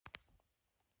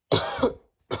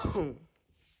Okay.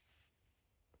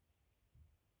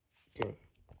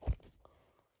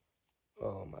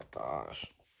 Oh my gosh.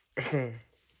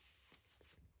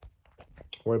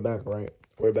 We're back, right?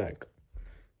 We're back.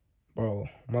 Bro,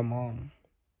 my mom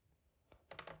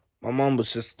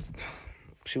was just,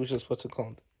 she was just, what's it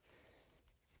called?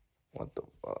 What the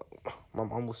fuck? My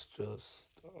mom was just,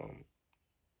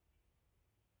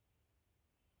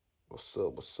 what's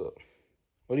up, what's up?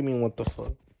 What do you mean, what the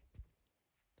fuck?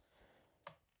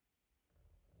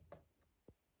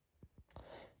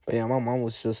 But yeah, my mom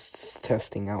was just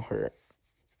testing out her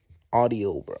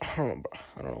audio, bro. I don't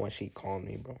know why she called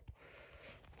me, bro.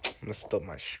 Messed up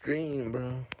my stream,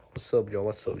 bro. What's up, yo?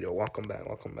 What's up, yo? Welcome back,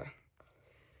 welcome back.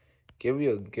 Give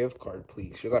you a gift card,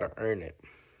 please. You gotta earn it.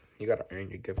 You gotta earn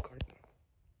your gift card.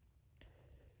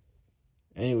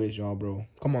 Anyways, y'all, bro.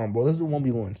 Come on, bro. Let's do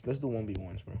 1v1s. Let's do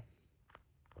 1v1s, bro.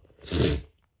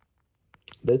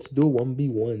 Let's do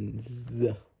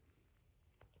 1v1s.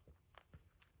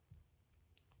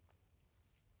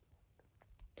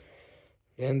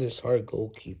 And there's our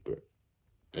goalkeeper.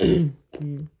 Boom,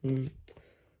 boom, boom,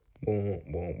 boom,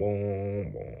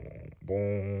 boom,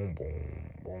 boom, boom, boom,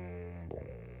 boom,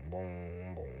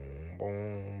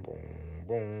 boom,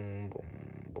 boom, boom,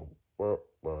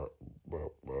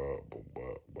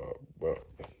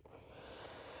 boom.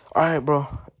 All right, bro.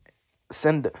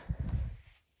 Send it.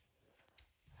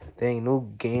 Dang,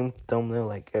 new game thumbnail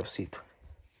like FC.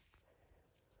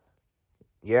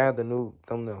 Yeah, the new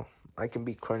thumbnail. I can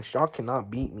beat Crunch. Y'all cannot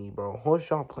beat me, bro. Who's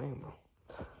y'all playing, bro?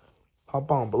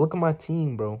 Hop on. But look at my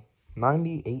team, bro.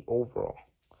 98 overall.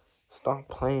 Stop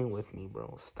playing with me,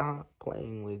 bro. Stop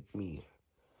playing with me.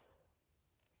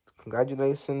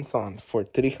 Congratulations for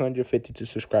 352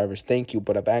 subscribers. Thank you,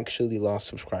 but I've actually lost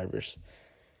subscribers.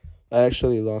 I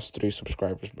actually lost 3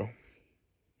 subscribers, bro.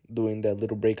 Doing that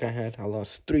little break I had, I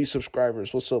lost 3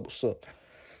 subscribers. What's up? What's up?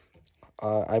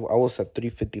 I was at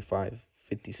 355,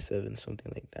 57,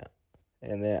 something like that.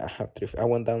 And then I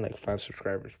went down like 5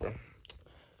 subscribers, bro.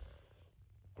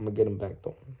 I'm gonna get them back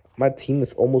though. My team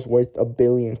is almost worth 1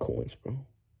 billion coins, bro.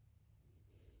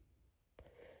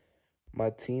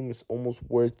 My team is almost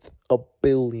worth 1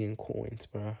 billion coins,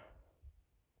 bro.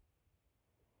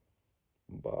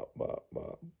 All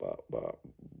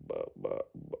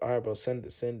right, bro. Send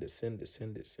it.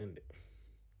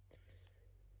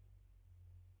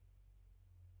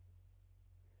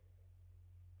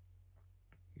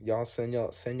 Y'all send your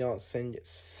friend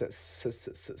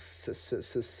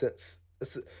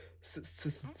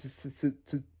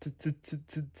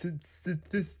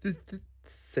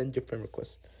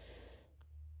request.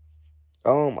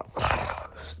 Oh my,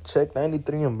 check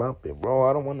 93 Mbappe, bro.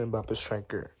 I don't want Mbappe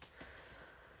striker.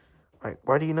 Like,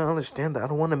 why do you not understand that? I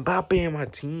don't want Mbappe in my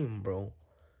team, bro.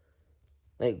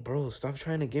 Like, bro, stop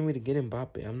trying to get me to get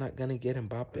Mbappe. I'm not gonna get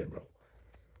Mbappe, bro.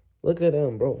 Look at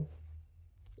him, bro.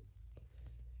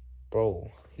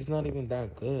 Bro, he's not even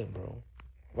that good, bro.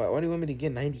 Why do you want me to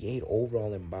get 98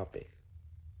 overall Mbappe?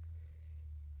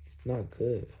 He's not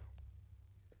good.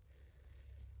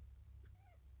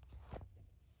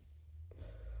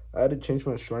 I had to change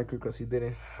my striker because he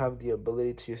didn't have the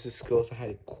ability to use his skills I had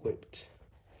equipped.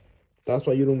 That's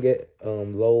why you don't get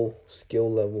low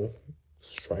skill level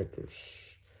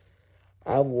strikers.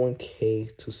 I have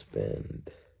 1K to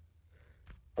spend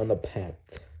on a pack.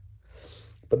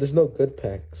 But there's no good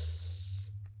packs.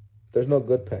 There's no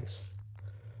good packs.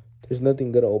 There's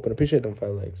nothing good to open. Appreciate them 5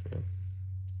 likes, man.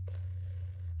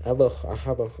 I have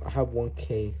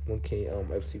 1K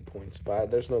FC points, but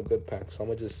there's no good pack, so I'm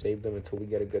gonna just save them until we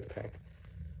get a good pack.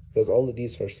 Because all of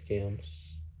these are scams.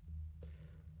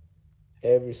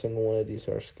 Every single one of these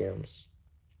are scams.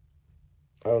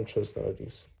 I don't trust none of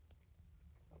these.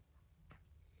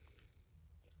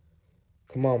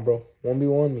 Come on, bro.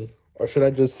 1v1 me. Or should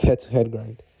I just head-to-head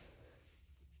grind?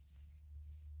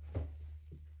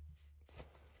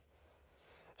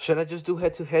 Should I just do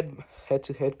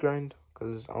head-to-head grind?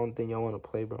 Because I don't think y'all want to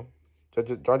play, bro.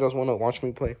 Y'all just want to watch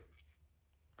me play.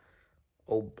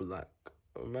 Oh, black.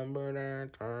 Remember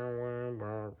that time when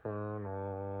back when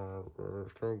I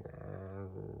was together.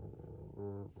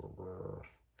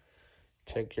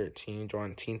 Check your team,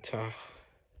 John Tinta.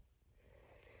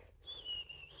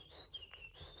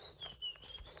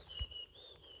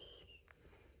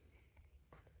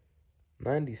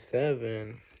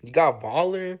 $97. You got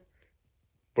baller?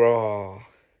 Bro.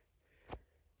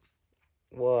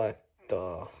 What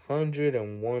the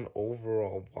 101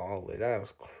 overall baller? That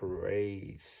was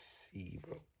crazy,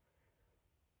 bro.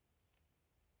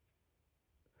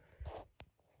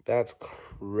 That's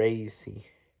crazy.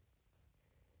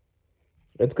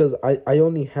 It's because I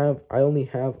only have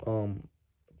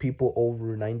people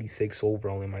over 96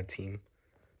 overall in my team.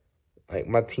 Like,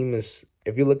 my team is,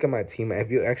 if you look at my team, if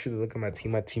you actually look at my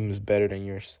team is better than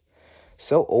yours.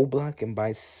 Sell Oblak and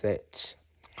buy Sech.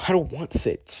 I don't want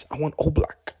Sech. I want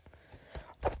Oblak.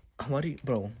 What do you,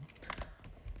 bro?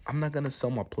 I'm not gonna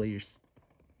sell my players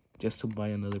just to buy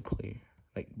another player.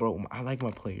 Like, bro, I like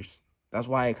my players. That's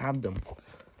why I have them.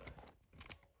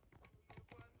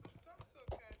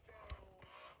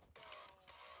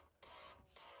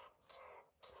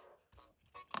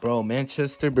 Bro,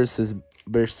 Manchester versus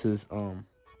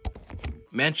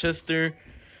Manchester.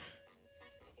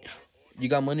 You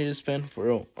got money to spend for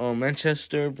real?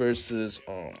 Manchester versus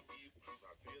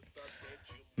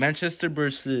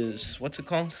what's it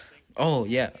called? Oh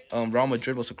yeah, Real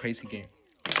Madrid was a crazy game.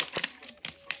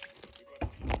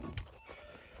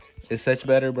 Is such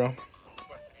better, bro?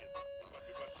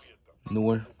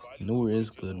 Newer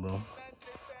is good, bro.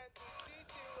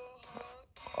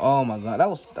 Oh my god, that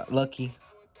was lucky.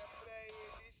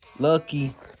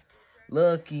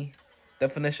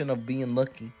 Definition of being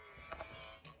lucky.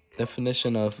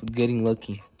 Definition of getting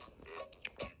lucky.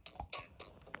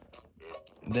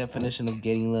 Definition of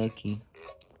getting lucky.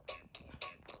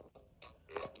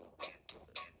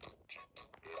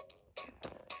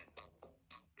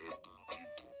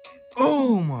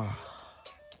 Oh my.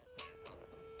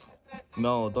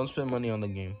 No, don't spend money on the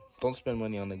game. Don't spend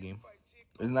money on the game.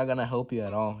 It's not gonna help you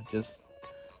at all. Just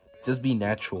be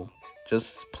natural.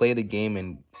 Just play the game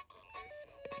and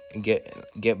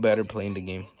get better playing the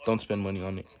game. Don't spend money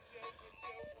on it.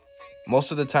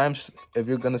 Most of the times, if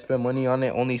you're gonna spend money on it,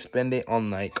 only spend it on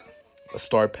like a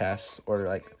star pass or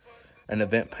like an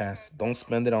event pass. Don't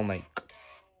spend it on like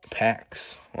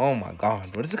packs. Oh my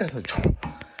god, bro, this guy's like,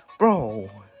 bro.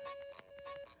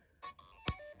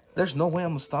 There's no way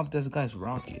I'm gonna stop this guy's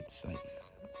rockets. Like,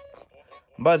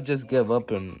 I'm about to just give up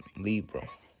and leave, bro.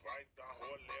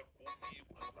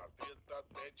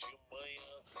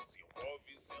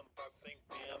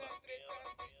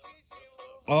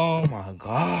 Oh my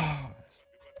god.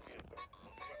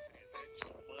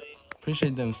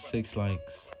 Appreciate them 6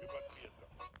 likes.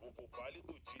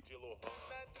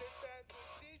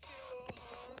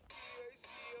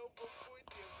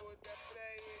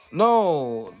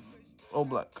 No. Oh,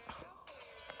 black.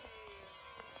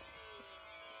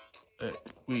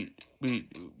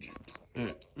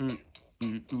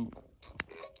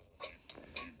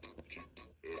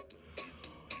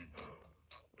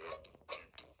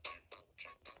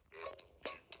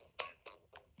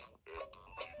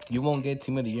 You won't get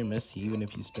Team of the Year Messi even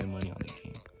if you spend money on the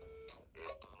game.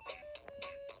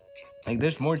 Like,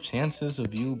 there's more chances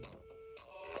of you.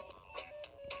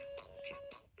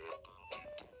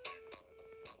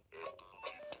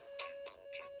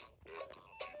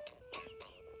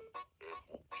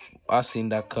 I seen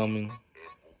that coming.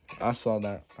 I saw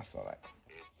that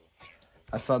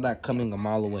coming a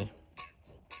mile away.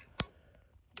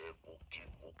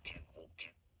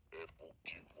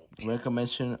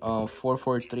 Recommendation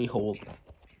 4-4-3 hold.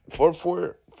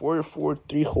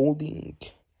 4-4-3 holding.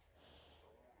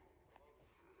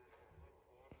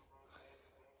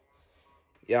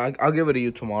 Yeah, I'll give it to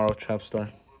you tomorrow, Trapstar.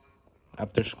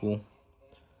 After school.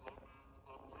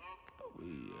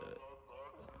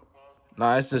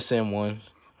 Nah, it's the same one.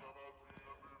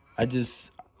 I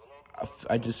just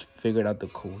figured out the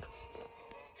code.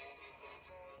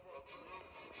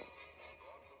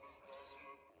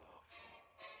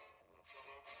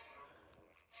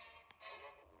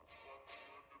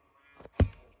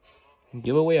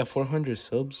 Giveaway at 400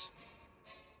 subs.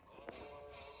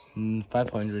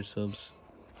 500 subs.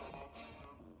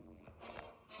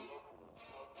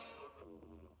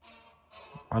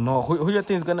 I know. Who do you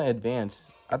think is gonna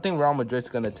advance? I think Real Madrid's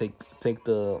gonna take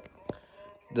the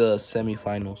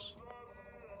semifinals.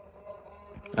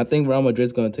 I think Real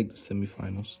Madrid's gonna take the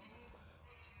semifinals.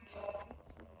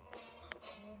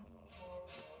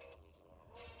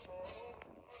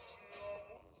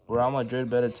 Real Madrid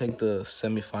better take the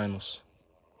semifinals.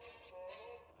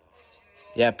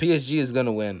 Yeah, PSG is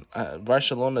gonna win.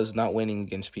 Barcelona is not winning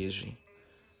against PSG.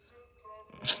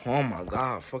 Oh my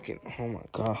god, oh my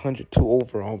god, 102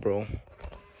 overall, bro.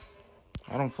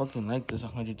 I don't fucking like this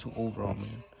 102 overall,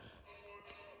 man.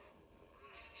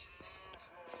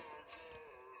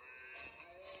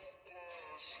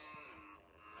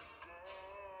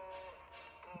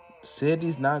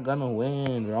 City's not gonna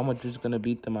win. Real Madrid's gonna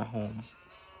beat them at home.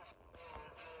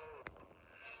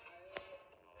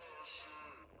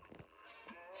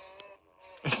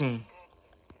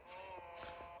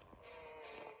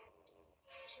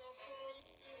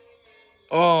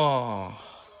 Oh.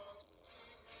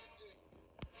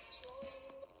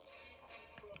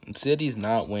 City's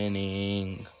not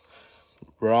winning.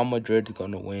 Real Madrid's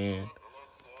gonna win.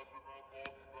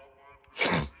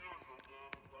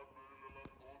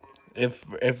 If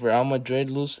Real Madrid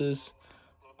loses,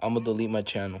 I'm gonna delete my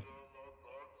channel.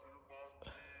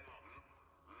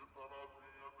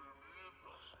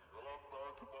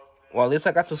 Well, at least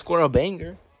I got to score a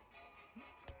banger.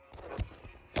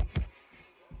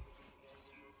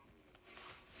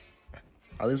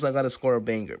 At least I got to score a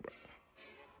banger, bro.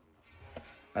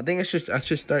 I think I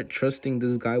should start trusting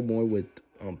this guy more with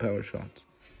power shots.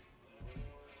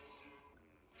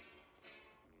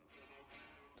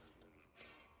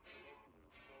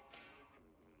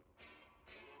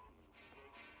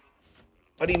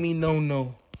 What do you mean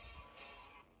no?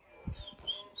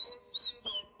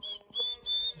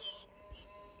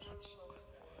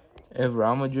 If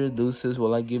Real Madrid loses,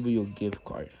 will I give you a gift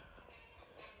card?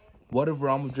 What if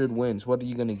Real Madrid wins? What are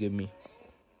you gonna give me?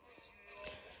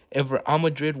 If Real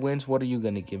Madrid wins, what are you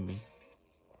gonna give me?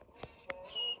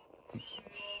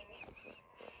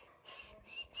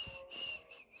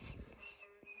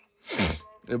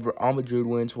 If Real Madrid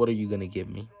wins, what are you gonna give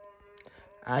me?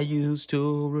 I used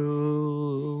to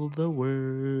rule the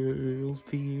world,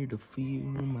 fear to fear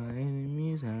my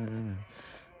enemies.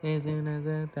 Listen as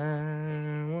a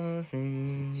time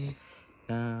washing.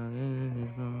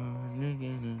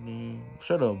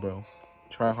 Shut up, bro.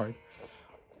 Try hard.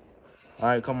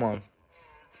 Alright, come on.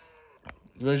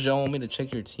 Rochelle, want me to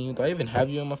check your team? Do I even have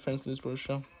you on my friends list,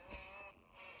 Rochelle?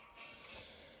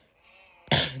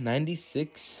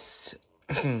 96.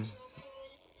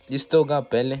 You still got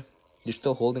Pele. You're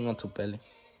still holding on to Pele.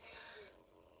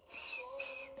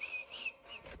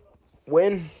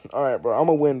 Win? Alright, bro. I'm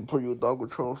gonna win for you, Doggo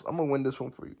Trolls. I'm gonna win this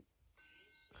one for you.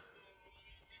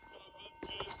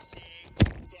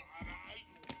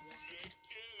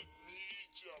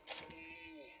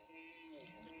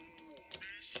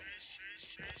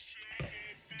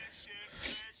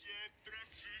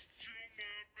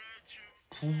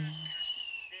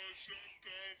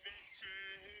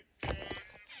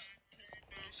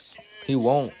 He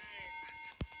won't.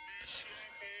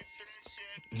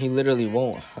 He literally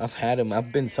won't. I've had him.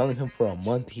 I've been selling him for a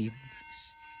month.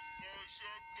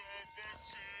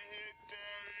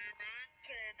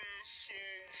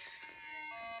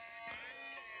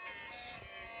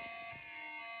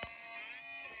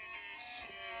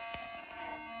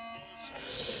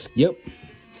 Yep.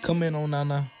 Come in,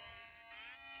 Onana.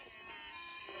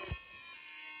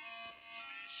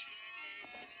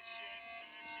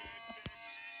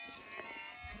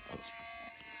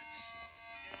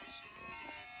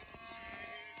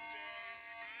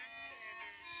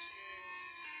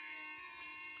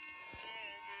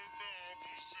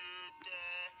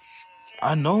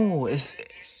 I know it's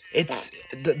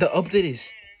the update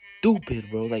is stupid,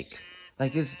 bro. Like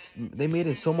they made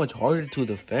it so much harder to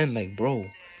defend. Like, bro,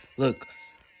 look,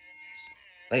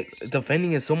 like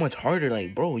defending is so much harder.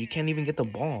 Like, bro, you can't even get the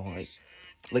ball.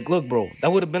 Like look, bro,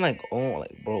 that would have been like, oh,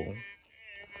 like, bro.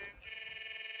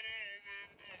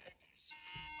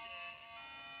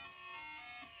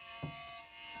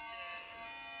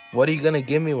 What are you gonna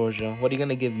give me, Roja? What are you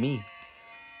gonna give me?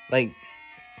 Like,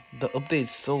 the update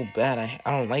is so bad.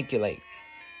 I don't like it. Like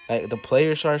the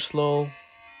players are slow.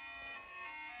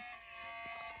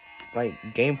 Like,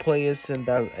 gameplay isn't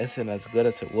as good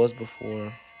as it was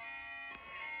before.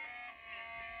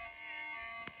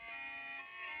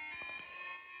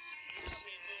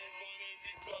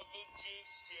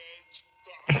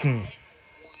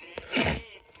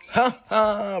 Ha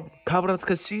ha! Cabras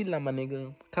Casilla, my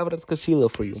nigga. Cabras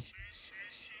Casilla for you.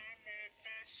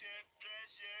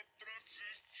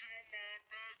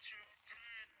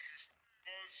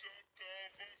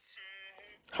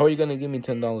 How are you gonna give me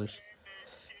 $10?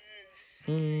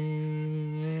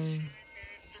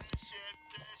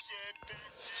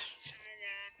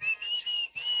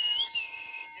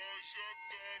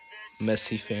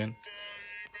 Messi fan.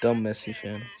 Dumb Messi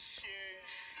fan.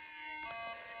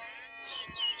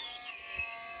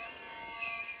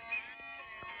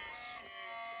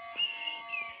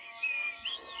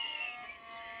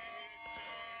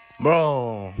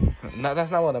 Bro,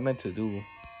 that's not what I meant to do.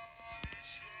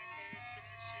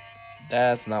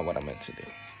 That's not what I meant to do.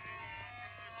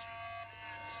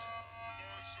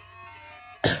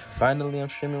 Finally, I'm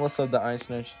streaming. What's up, the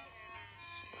Eisners?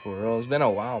 For real, it's been a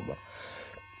while, bro.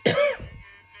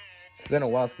 It's been a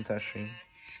while since I streamed.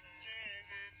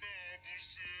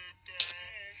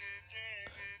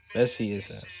 Messi is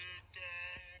ass.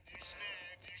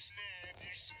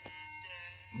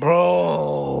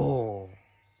 Bro.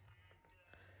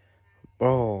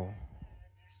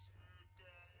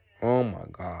 Oh my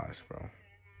gosh,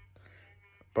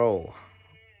 bro.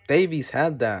 Davies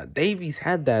had that. Davies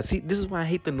had that. See, this is why I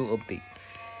hate the new update.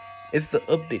 It's the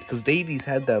update because Davies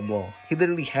had that ball. He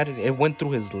literally had it. It went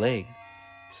through his leg.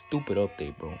 Stupid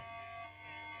update, bro.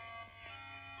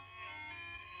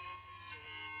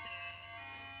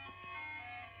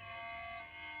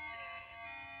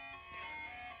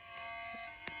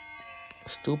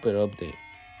 Stupid update.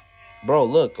 Bro,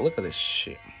 look at this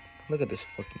shit. Look at this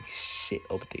fucking shit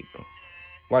update, bro.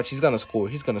 Watch, he's gonna score.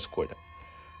 He's gonna score that.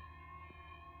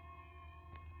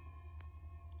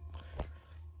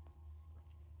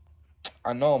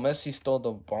 I know Messi stole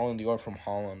the Ballon d'Or from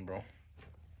Holland, bro.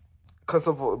 Because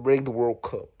of a rigged World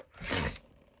Cup.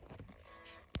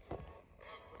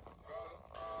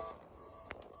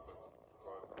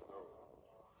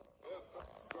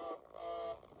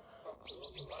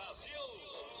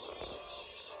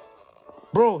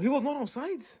 Bro, he was not on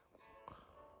sides.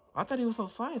 I thought he was on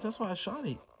sides. That's why I shot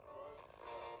it.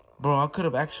 Bro, I could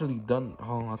have actually done.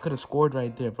 Oh, I could have scored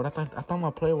right there. But I thought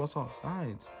my player was on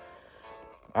sides.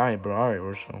 All right, bro. All right,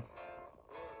 Rochelle.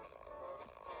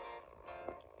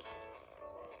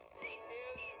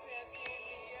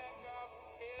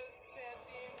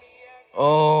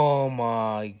 Oh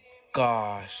my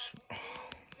gosh.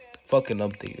 Fucking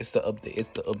update. It's the update. It's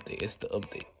the update. It's the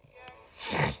update.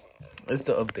 It's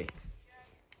the update.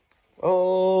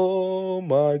 Oh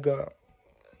my god.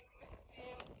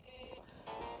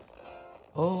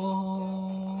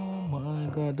 Oh my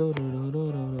god. Don't.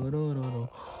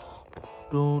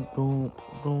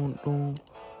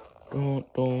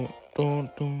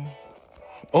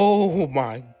 Oh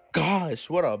my gosh.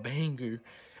 What a banger.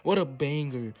 What a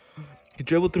banger. He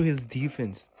dribbled through his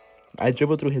defense. I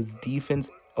dribbled through his defense.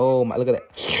 Oh my, look at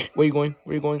that. Where you going?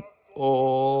 Where you going?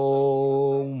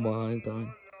 Oh my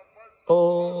god.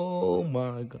 Oh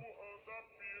my god.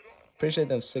 Appreciate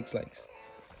them 6 likes.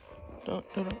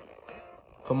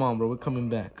 Come on, bro. We're coming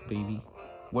back, baby.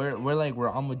 We're like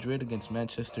Real Madrid against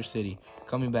Manchester City.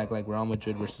 Coming back like Real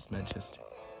Madrid versus Manchester.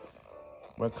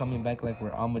 We're coming back like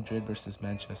Real Madrid versus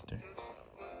Manchester.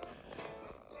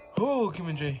 Oh, Kim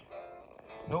and Jay.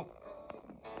 Nope.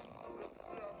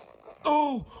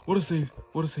 Oh, what a save.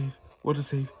 What a save. What a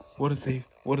save. What a save.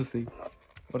 What a save.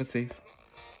 What a save.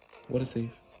 What a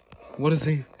save. What a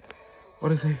save.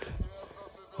 What a save.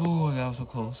 Oh, that was so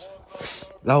close.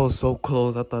 That was so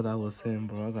close. I thought that was him,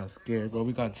 bro. I got scared, bro.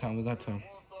 We got time. We got time.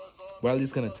 We're at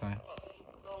least gonna tie.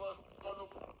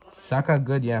 Saka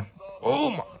good, yeah.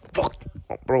 Oh my fuck.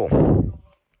 Oh,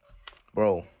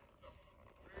 bro.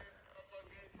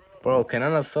 Bro, can I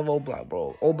not sub Oblak,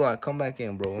 bro? Oblak, come back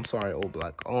in, bro. I'm sorry,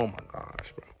 Oblak. Oh my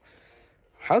gosh, bro.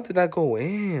 How did that go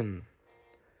in?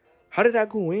 How did that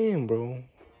go in, bro?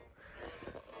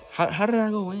 How did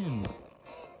that go in?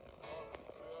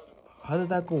 How did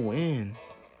that go in?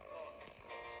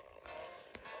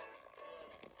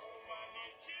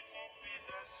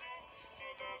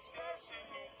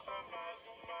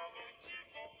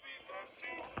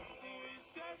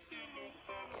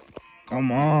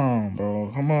 Come on,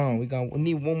 bro. Come on. We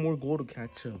need one more goal to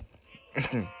catch up.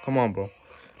 Come on, bro.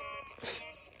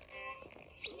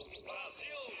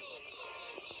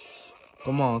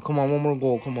 Come on, one more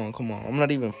goal. Come on. I'm not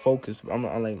even focused. I'm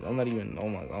not even. Oh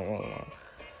my god.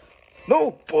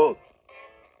 No, fuck.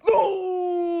 No.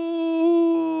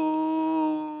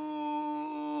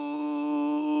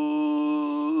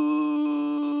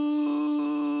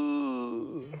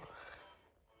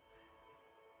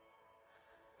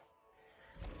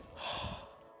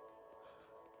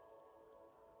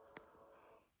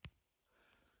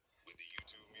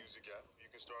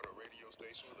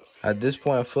 At this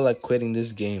point, I feel like quitting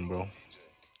this game, bro.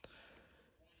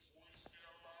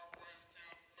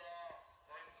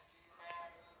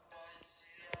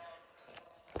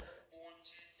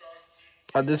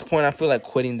 At this point, I feel like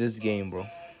quitting this game, bro.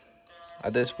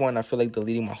 At this point, I feel like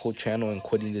deleting my whole channel and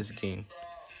quitting this game.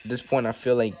 At this point, I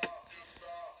feel like...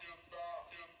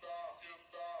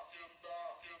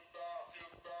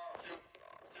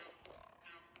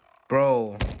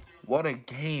 Bro, what a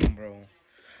game, bro.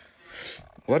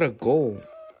 What a goal.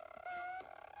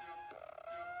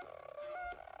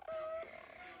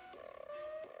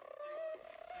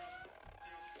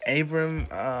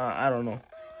 Avram, I don't know.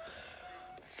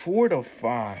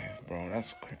 4-5, bro.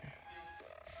 That's crazy.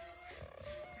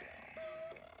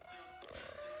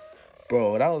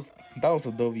 Bro, that was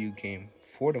a W game.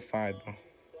 4-5, bro.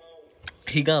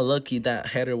 He got lucky that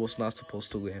header was not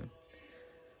supposed to win.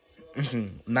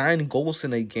 9 goals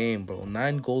in a game, bro.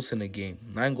 9 goals in a game.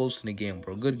 9 goals in a game,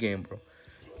 bro. Good game, bro.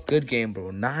 Good game,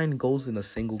 bro. 9 goals in a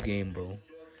single game, bro.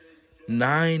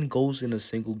 9 goals in a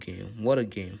single game. What a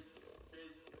game.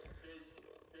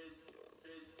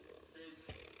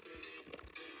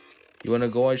 You wanna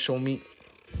go and show me?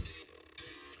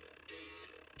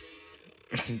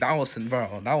 That was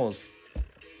bro.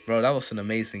 That was an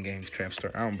amazing game,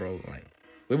 Trapstar. Bro. Like,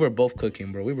 we were both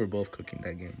cooking, bro. We were both cooking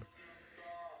that game, bro.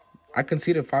 I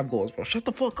conceded 5 goals, bro. Shut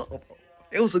the fuck up, bro.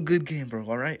 It was a good game, bro.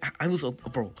 All right, I was a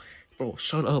bro.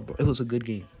 Shut up, bro. It was a good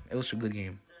game. It was a good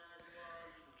game.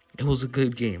 It was a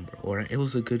good game, bro. All right, it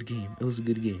was a good game. It was a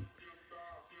good game.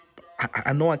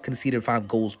 I know I conceded 5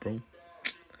 goals, bro.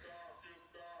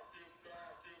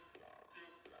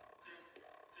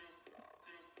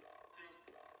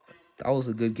 That was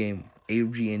a good game.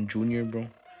 Adrian Jr., bro.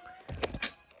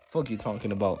 Fuck you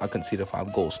talking about? I conceded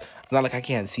 5 goals. It's not like I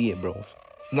can't see it, bro. It's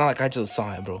not like I just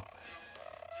saw it, bro.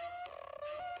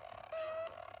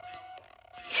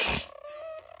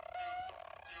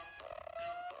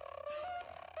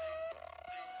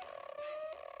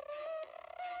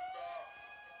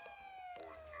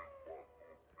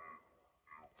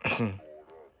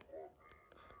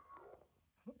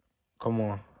 Come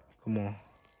on. Come on.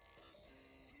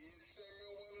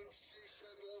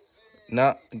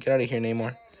 Nah, get out of here,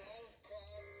 Neymar.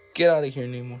 Get out of here,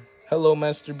 Neymar. Hello,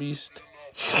 Master Beast.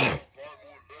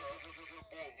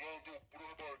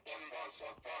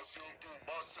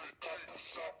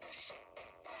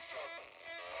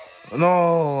 No,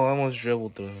 I almost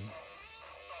dribbled through him.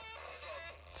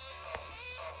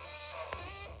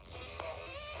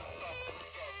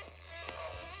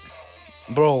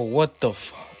 Bro, what the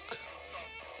fuck?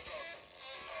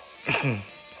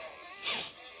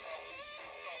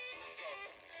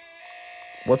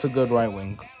 What's a good right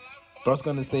wing? Bro's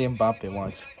gonna say Mbappe,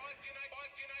 watch.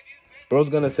 Bro's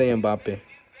gonna say Mbappe.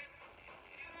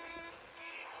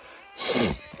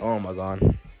 Oh my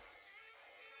god.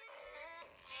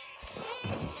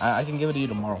 I can give it to you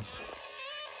tomorrow.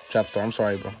 Trapstar, I'm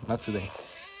sorry, bro. Not today.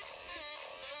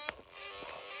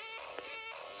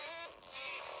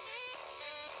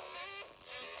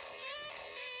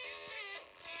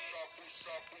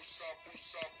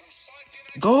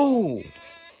 Go!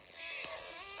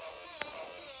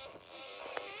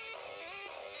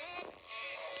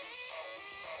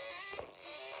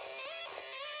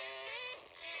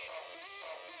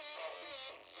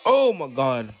 Oh my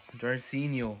god.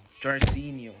 Jarcinho.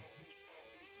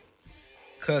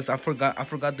 Cause I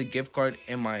forgot the gift card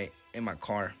in my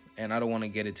car, and I don't want to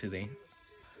get it today.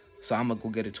 So I'm gonna go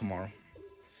get it tomorrow.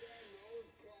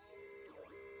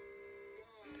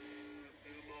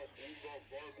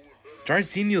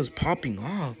 Jarcinho's popping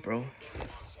off, bro.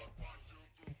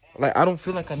 Like, I don't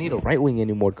feel like I need a right wing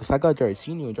anymore because I got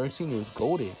Jarcinho. Jarcinho is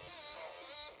goated.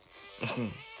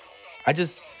 I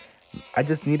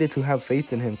just needed to have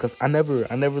faith in him because I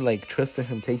never like trusted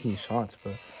him taking shots,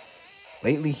 but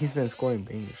lately he's been scoring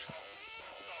bangers.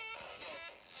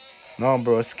 No,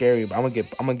 bro, it's scary. But I'm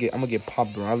gonna get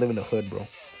popped, bro. I live in the hood, bro.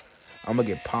 I'm gonna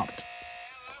get popped.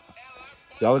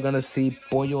 Y'all are gonna see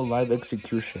Pollo live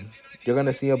execution. You're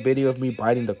gonna see a video of me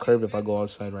biting the curve if I go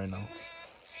outside right now.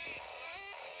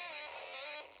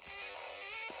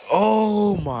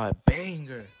 Oh my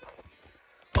banger.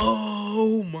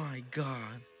 Oh my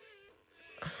god.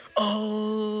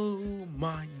 Oh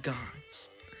my gosh.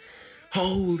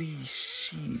 Holy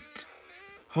shit.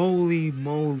 Holy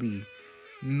moly.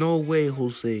 No way,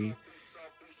 Jose.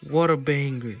 What a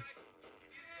banger.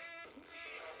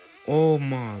 Oh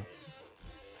my.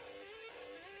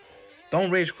 Don't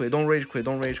rage quit. Don't rage quit.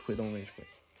 Don't rage quit. Don't rage quit.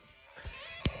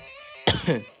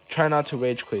 Try not to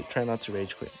rage quit. Try not to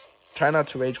rage quit. Try not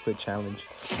to rage quit challenge.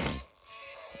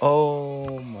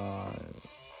 Oh my.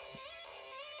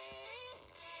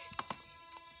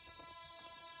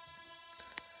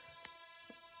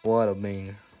 What a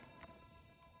banger.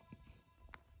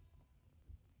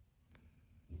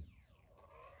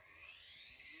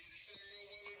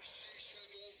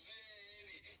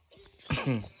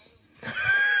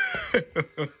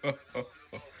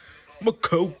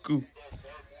 Makoku.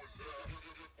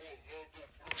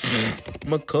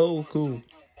 Makoku.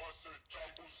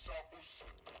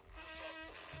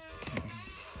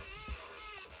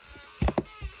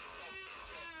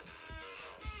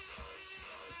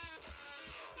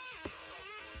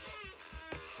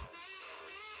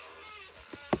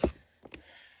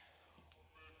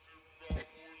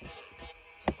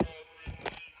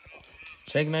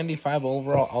 Check 95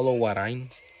 overall, Alo Warain.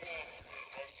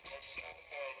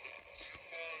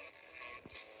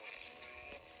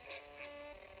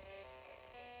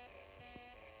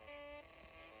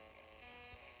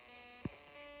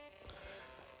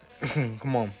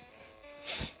 Come on.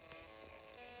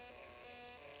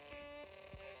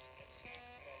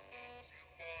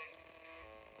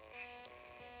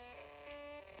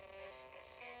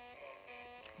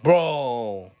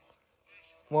 Bro.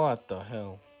 What the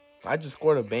hell? I just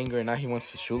scored a banger and now he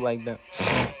wants to shoot like that.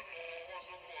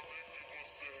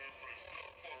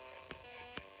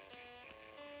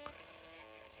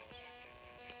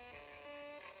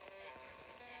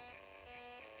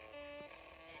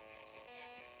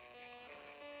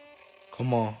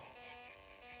 Come on.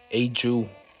 A Jew.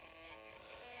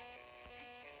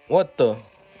 What the?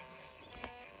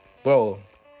 Bro.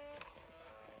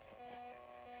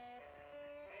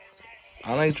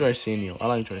 I like Jorginho.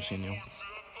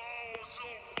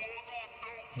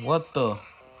 What the?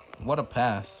 What a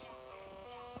pass.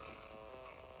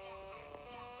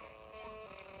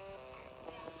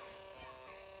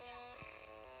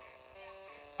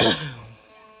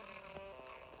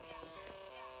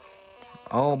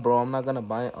 Oh, bro, I'm not gonna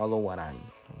buy all of what I'm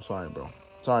sorry, bro.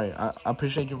 Sorry, I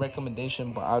appreciate your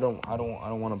recommendation, but I don't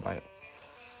want to buy it.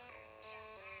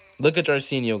 Look at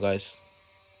Jorginho, guys.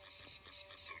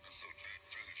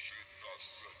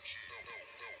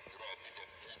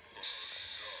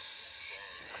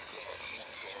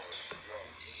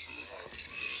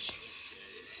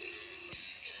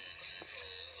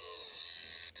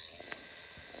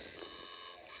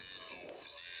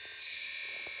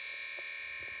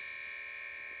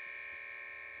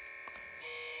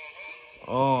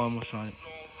 Oh, I'm trying.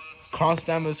 Cross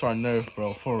spammers are nerfed,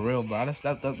 bro. For real, bro. That's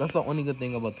the only good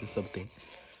thing about this update.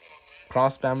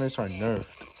 Cross spammers are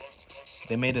nerfed.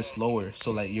 They made it slower,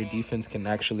 so like your defense can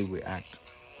actually react.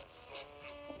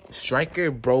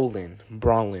 Striker Brolin.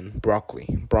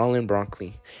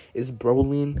 Is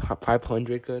Brolin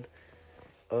 500 good?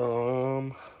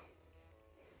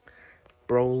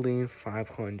 Brolin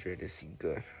 500. Is he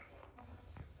good?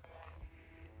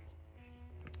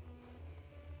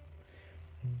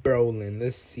 Brolin.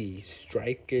 Let's see.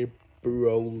 Striker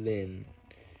Brolin.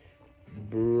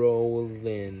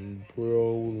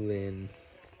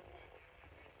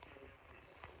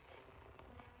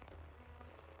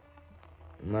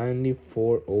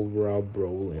 94 overall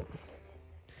Brolin.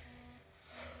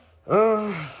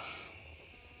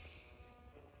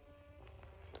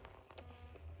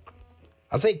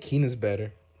 I'll say Keane is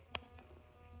better.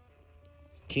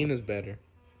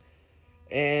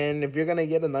 And if you're going to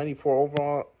get a 94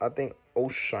 overall, I think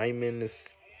O'Shaiman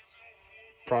is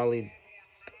probably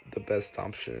the best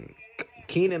option.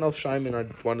 Keane and O'Shaiman are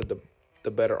one of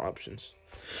the better options.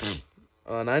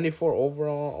 94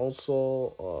 overall,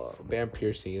 also Van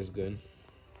Persie is good.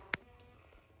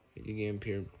 You get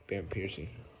Van Persie.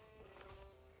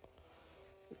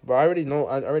 But I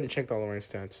already checked all of my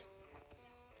stats.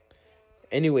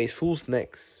 Anyways, who's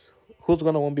next? Who's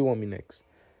gonna 1v1 me next?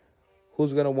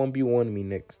 Who's gonna 1v1 me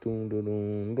next? Dun, dun,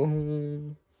 dun,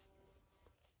 dun.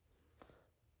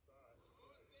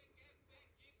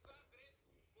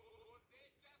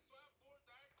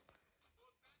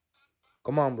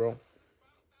 Come on, bro.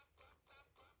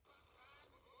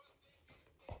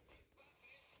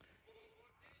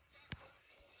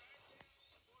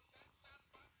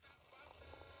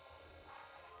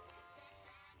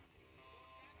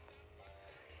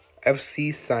 FC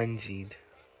Sanjid.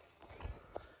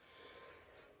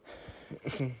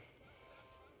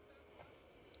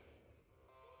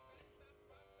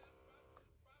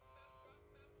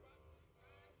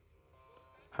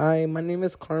 Hi, my name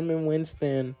is Carmen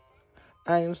Winston.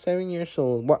 I am 7 years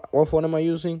old. What phone am I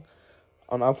using?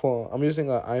 On iPhone. I'm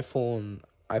using an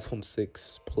iPhone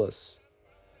 6 Plus.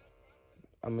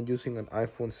 I'm using an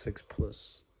iPhone 6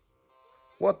 Plus.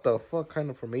 What the fuck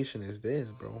kind of information is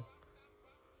this, bro?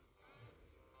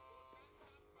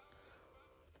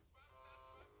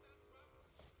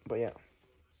 But yeah.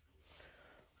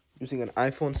 Using an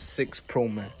iPhone 6 Pro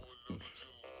Max.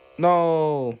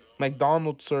 No,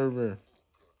 McDonald's server.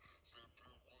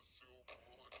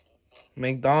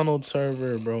 McDonald's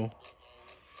server, bro.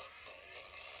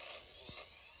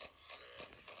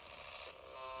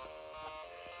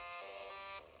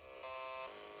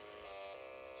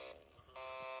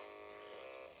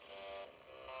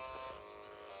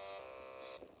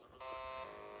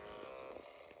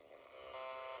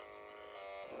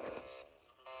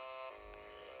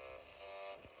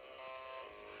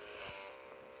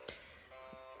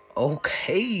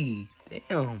 Okay,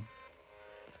 damn.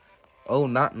 Oh,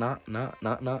 not.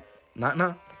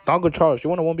 Doggo Charles, you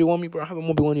wanna 1v1 me, bro? I haven't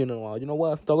 1v1 you in a while. You know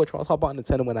what? Doggo Charles, hop on the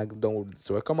 10 when I done with this.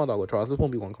 So come on, Doggo Charles. Let's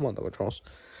 1v1. Come on, Doggo Charles.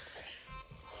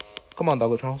 Come on,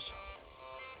 Doggo Charles.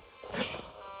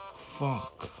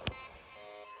 Fuck.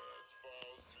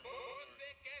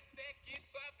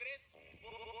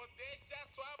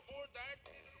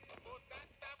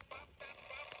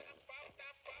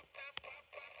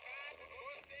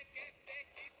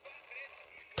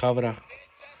 Cabra.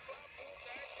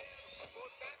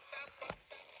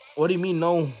 What do you mean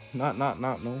no? Not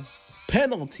no.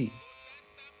 Penalty.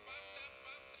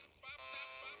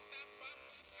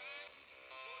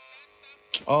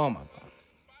 Oh my god.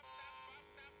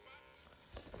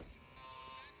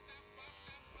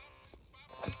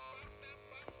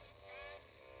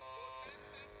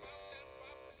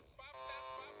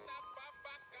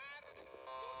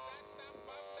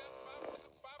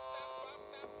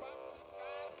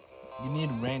 You need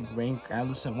rank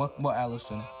Allison. What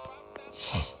Allison?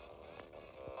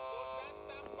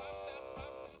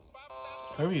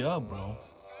 Hurry up, bro.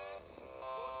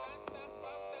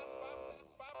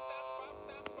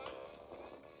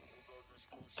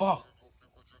 Fuck.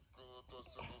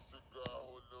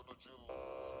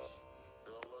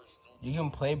 You can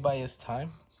play by his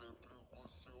time?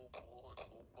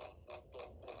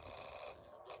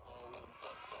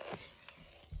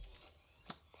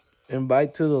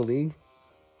 Invite to the league?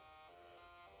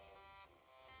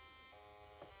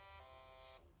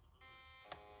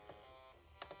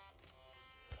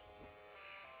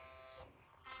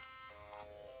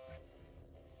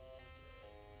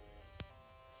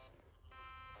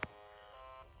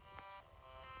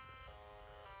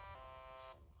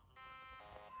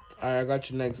 Alright, I got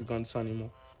you next, gun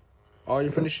Sonny. Oh,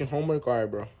 you're finishing homework?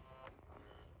 Alright, bro.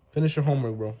 Finish your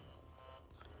homework, bro.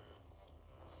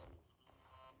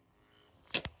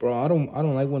 Bro, I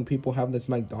don't like when people have this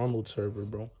McDonald's server,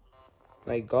 bro.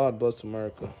 Like, God bless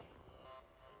America.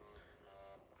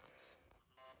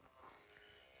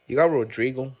 You got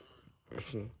Rodrigo.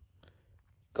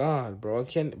 God, bro, I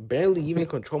can't barely even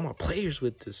control my players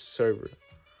with this server.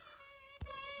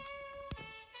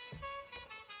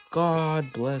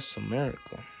 God bless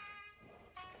America.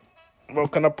 Bro,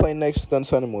 can I play next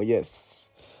Guns Animal? Yes.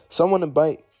 Someone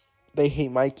invite They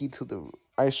Hate Mikey to the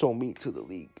Ishowspeed to the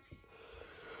league.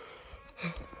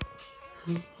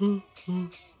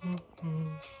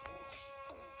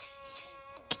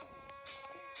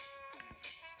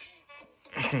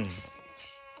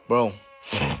 Bro.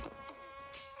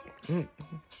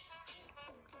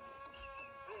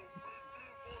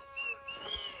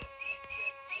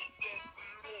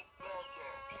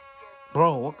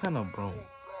 Bro, what kind of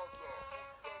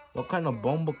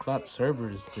bumbleclot server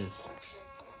is this?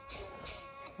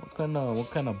 What kind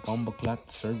of bumbleclot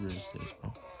server is this,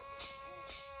 bro?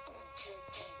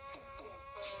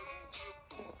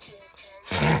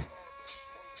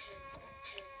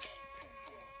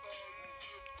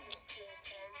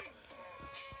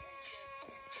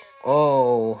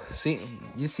 Oh,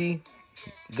 you see?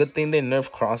 Good thing they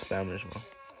nerfed cross spammers, bro.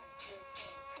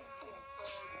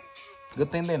 Good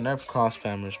thing they nerfed cross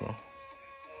spammers, bro.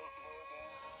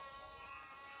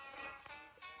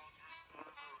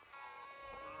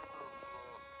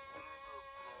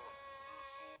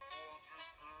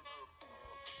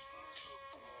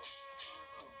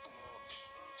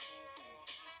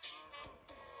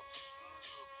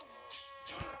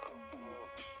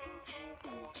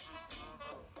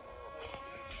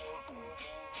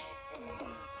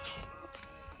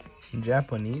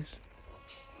 Japanese?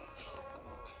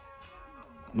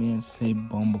 Man, say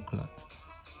bumbleclot.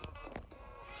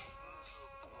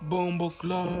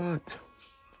 Bumbleclot.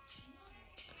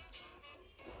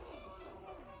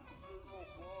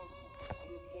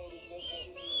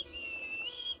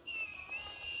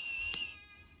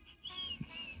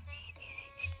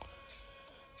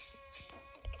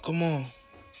 Come on.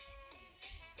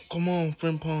 Come on,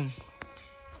 Frimpong.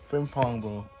 Frimpong,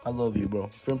 bro. I love you, bro.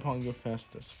 Frimpong, you're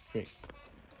fast as frick.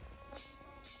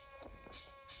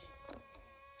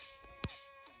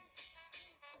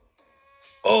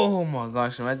 Oh my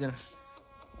gosh, imagine.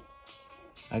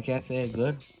 I can't say it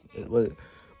good. It was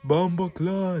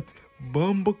bumbleclot.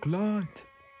 Bumbleclot.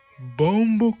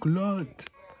 Bumbleclot.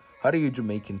 How do you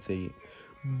Jamaican say it?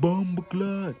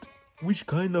 Bumbleclot. Which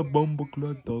kind of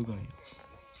bumbleclot dog I am?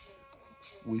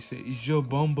 We say, it's your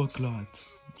bumbleclot.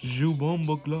 You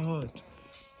bumbleclot.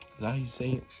 That's how you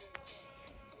say it.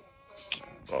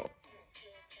 Oh.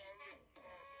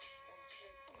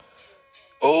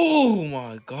 Oh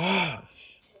my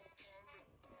gosh.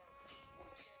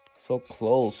 So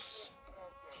close.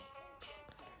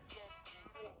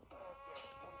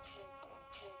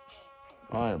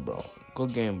 Alright, bro.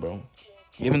 Good game, bro.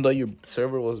 Even though your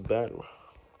server was bad, bro.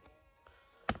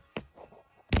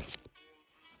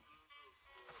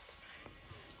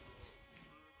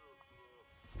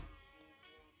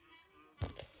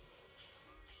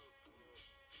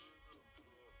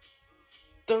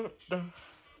 Dun, dun.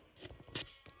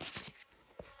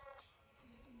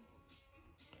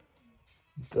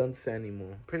 Guns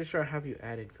anymore. Pretty sure I have you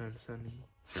added guns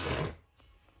anymore.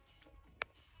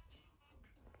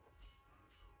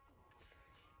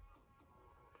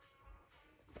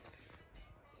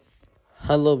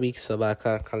 Hello, Big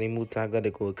Sabaka Kalimuta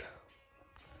Gadekuk.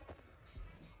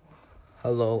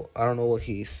 Hello, I don't know what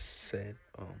he said.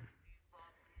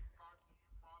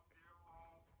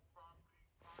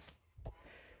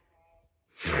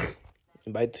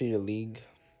 Invite to your league.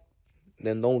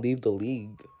 Then don't leave the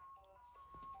league.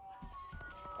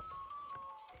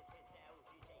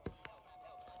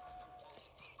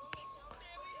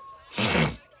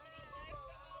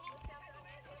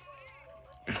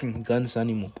 Guns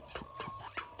anymore.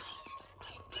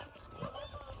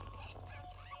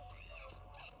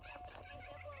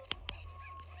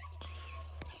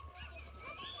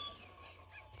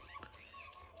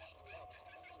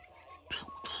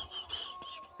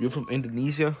 You're from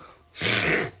Indonesia?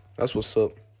 That's what's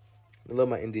up. I love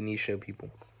my Indonesia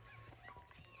people.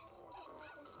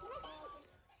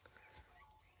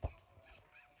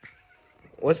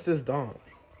 What's this dog?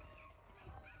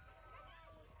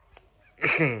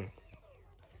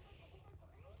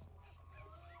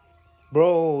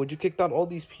 Bro, you kicked out all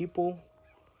these people?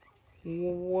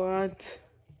 What?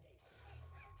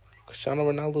 Cristiano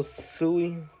Ronaldo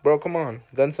suing? Bro, come on.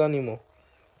 Guns animo.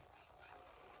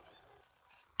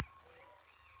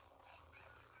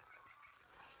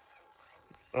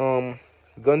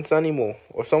 Guns animo.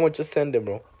 Or someone just send it,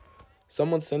 bro.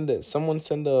 Someone send it. Someone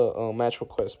send a match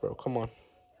request, bro. Come on.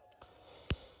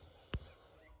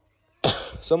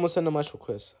 Someone send a match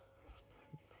request.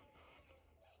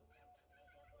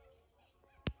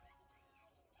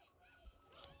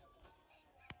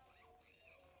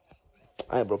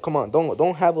 Alright, bro. Come on.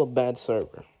 Don't have a bad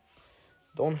server.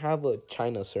 Don't have a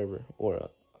China server or a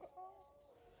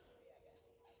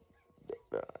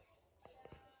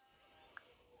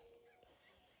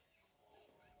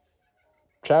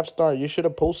Trapstar. You should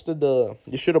have posted the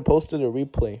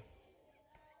replay.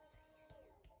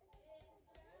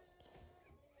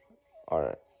 All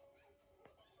right.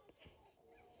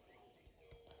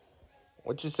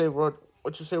 What you say, Rod?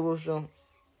 What you say, Rochelle?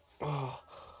 Oh.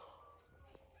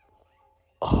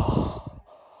 Oh.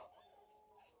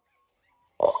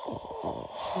 Oh.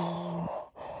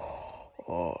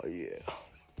 Oh yeah.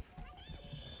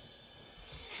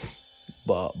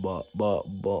 Ba ba ba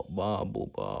ba ba ba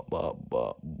ba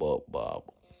ba ba ba.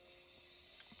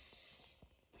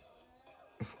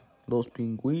 Los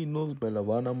pingüinos me la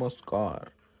van a mascar.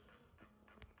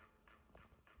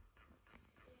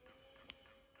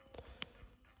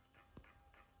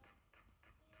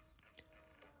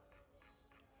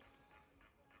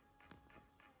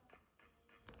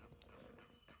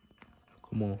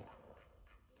 Come on.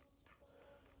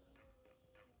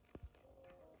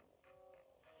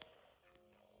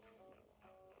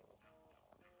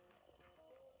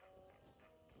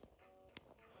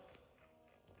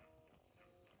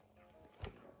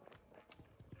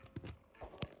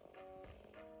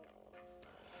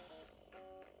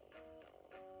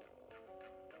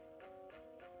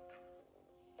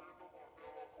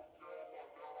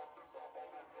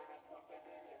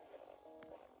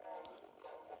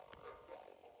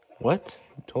 What?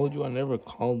 I told you I never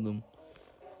called them.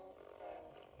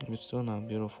 You're still not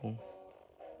beautiful.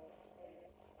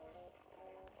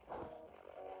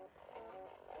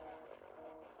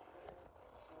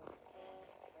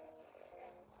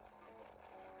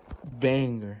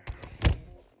 Banger.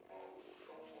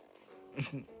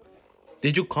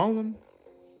 Did you call him?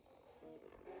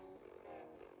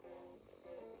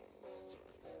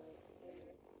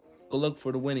 Good luck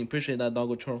for the winning. Appreciate that,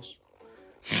 Doggo Charles.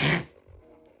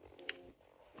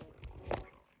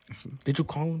 Did you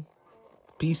call him?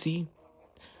 PC?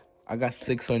 I got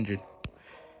 600.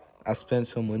 I spent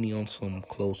some money on some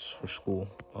clothes for school.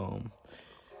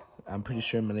 I'm pretty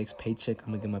sure my next paycheck,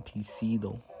 I'm gonna get my PC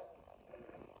though.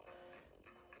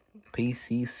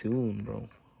 PC soon, bro.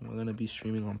 We're gonna be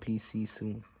streaming on PC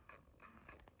soon.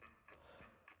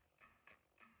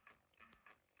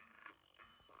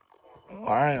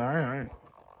 Alright.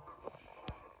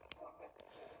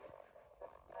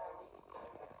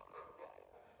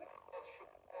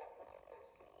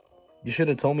 You should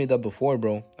have told me that before,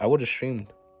 bro. I would have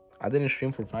streamed. I didn't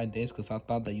stream for 5 days because I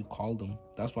thought that you called them.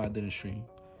 That's why I didn't stream.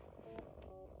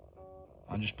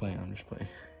 I'm just playing.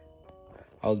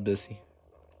 I was busy.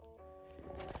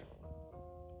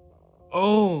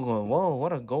 Oh, whoa,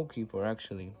 what a goalkeeper,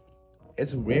 actually.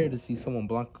 It's rare to see someone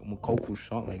block Mukoku's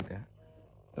shot like that.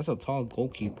 That's a tall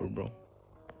goalkeeper, bro.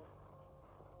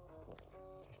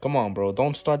 Come on, bro.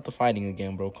 Don't start the fighting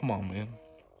again, bro. Come on, man.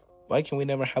 Why can we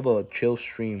never have a chill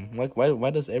stream? Like, why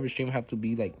does every stream have to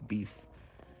be, like, beef?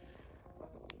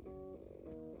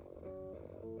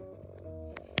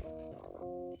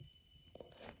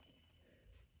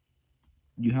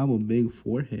 You have a big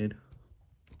forehead.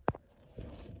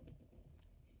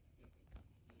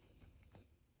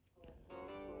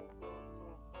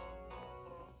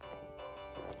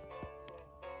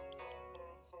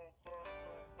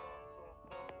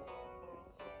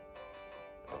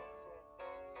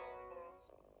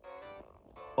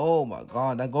 Oh my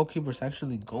god, that goalkeeper's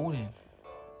actually golden.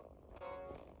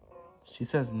 She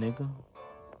says nigga.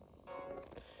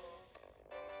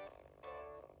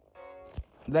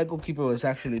 That goalkeeper was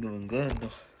actually doing good though.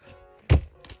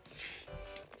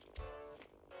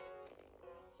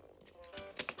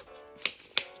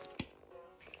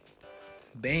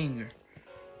 Banger.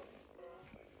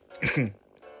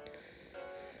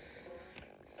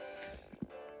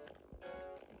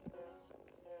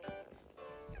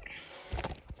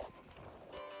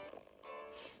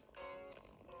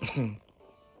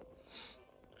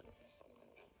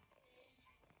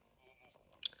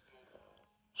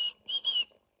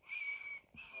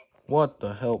 What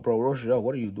the hell, bro? Rochelle,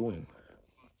 what are you doing?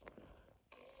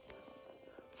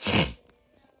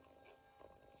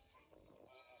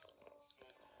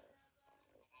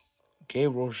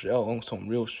 Gave Rochelle on some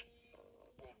real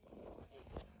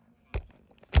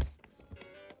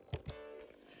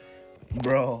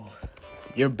Bro,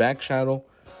 your back shadow.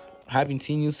 Haven't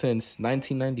seen you since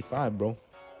 1995, bro.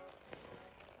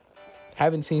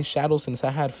 Haven't seen Shadow since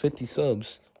I had 50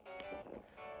 subs.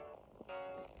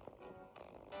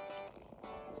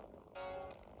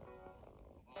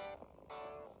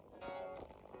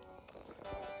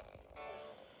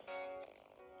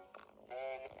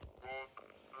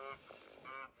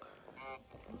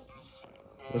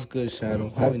 What's good, Shadow?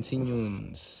 Haven't seen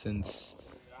you since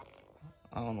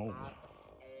I don't know.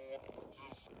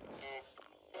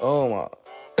 Oh my!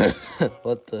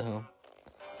 What the hell?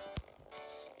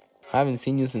 Haven't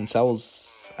seen you since I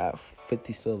was at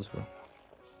 50 subs, bro.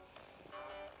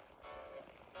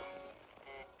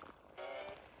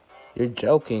 You're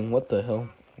joking. What the hell?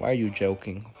 Why are you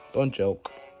joking? Don't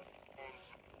joke.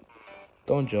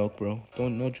 Don't joke, bro.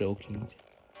 No joking.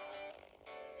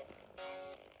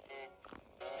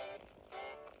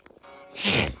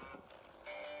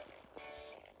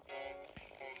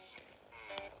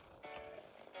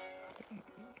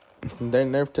 They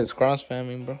nerfed his cross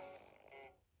spamming, bro.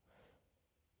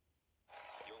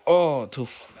 Oh, too.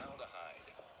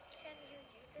 Can you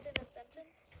use it in a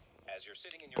sentence? As you're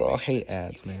sitting in your Bro, I basement, hate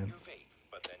ads, you hit man. your vape,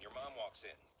 but then your mom walks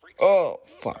in, freaks Oh, out,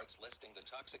 fuck. starts listing the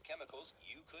toxic chemicals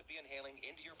you could be inhaling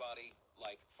into your body,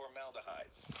 like formaldehyde.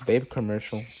 Vape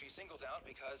commercial. She singles out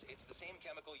because it's the same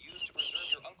chemical used to preserve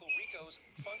your Uncle Rico's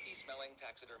funky-smelling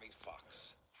taxidermied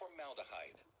fox.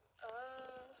 Formaldehyde.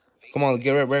 Come on,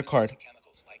 get red card.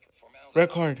 Like Red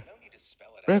card. no need to spell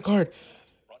it Red out. card.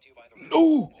 Brought to you by the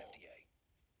No. FDA.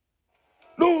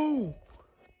 No.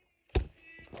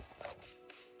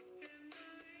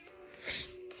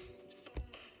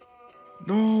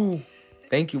 No.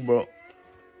 Thank you, bro.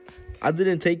 I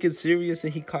didn't take it serious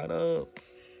and he caught up.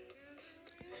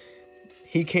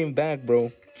 He came back,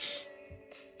 bro.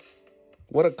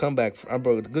 What a comeback.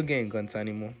 Bro, good game, Guns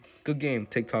anymore. Good game,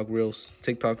 TikTok Reels,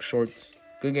 TikTok Shorts.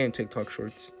 Good game, TikTok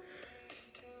Shorts.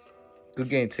 Good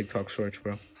game, TikTok Shorts,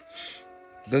 bro.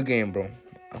 Good game, bro.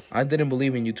 I didn't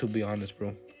believe in you, to be honest,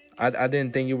 bro. I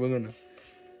didn't think you were gonna.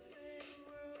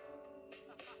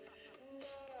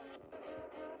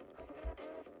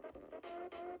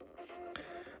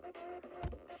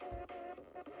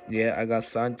 Yeah, I got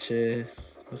Sanchez.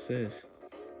 What's this?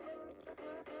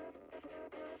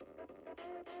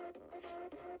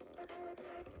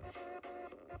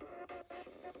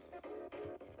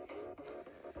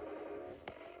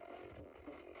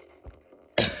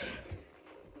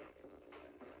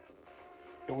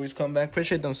 Always come back.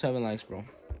 Appreciate them 7 likes, bro.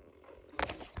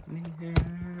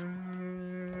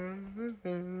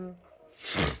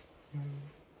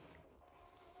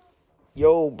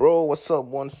 Yo, bro, what's up,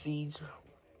 One Siege?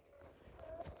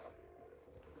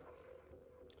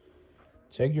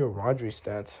 Check your Rodri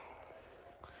stats.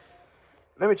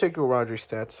 Let me check your Rodri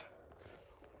stats.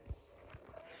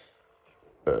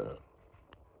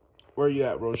 Where you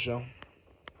at, Rochelle?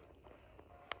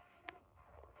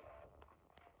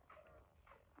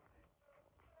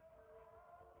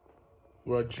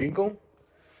 Rodrigo?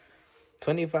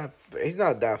 25. He's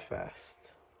not that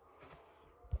fast.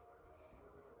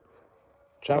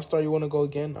 Trapstar, you want to go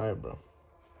again? All right, bro.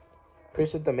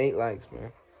 Appreciate them 8 likes,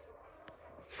 man.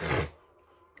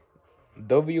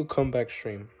 W comeback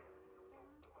stream.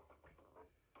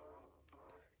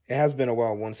 It has been a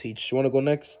while, One Siege. You want to go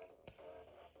next?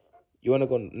 You want to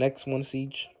go next, One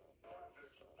Siege?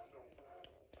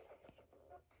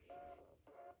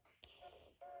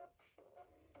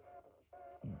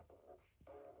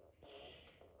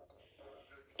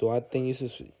 Do I think this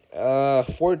is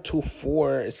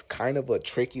 4-2-4 is kind of a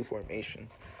tricky formation.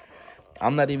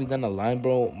 I'm not even gonna lie,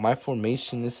 bro. My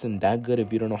formation isn't that good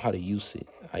if you don't know how to use it,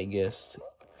 I guess.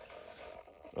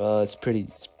 It's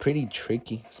pretty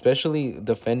tricky, especially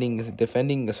defending.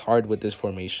 Defending is hard with this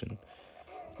formation.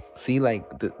 See, like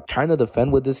trying to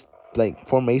defend with this like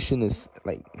formation is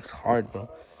like it's hard, bro.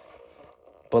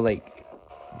 But like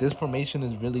this formation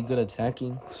is really good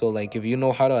attacking. So like if you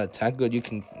know how to attack good, you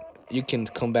can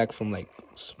come back from like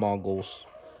small goals.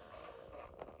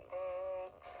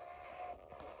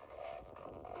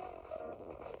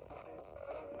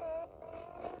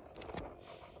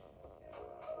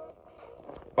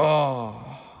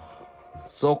 Oh,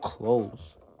 so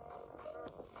close.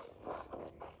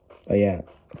 Oh yeah,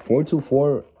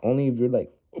 4-4 only if you're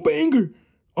like a banger.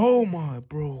 Oh my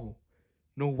bro,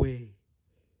 no way.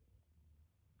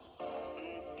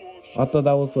 I thought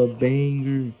that was a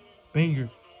banger,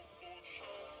 banger.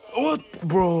 What,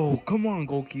 bro? Come on,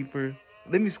 goalkeeper.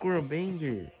 Let me score a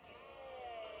banger.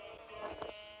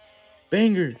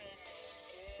 Banger.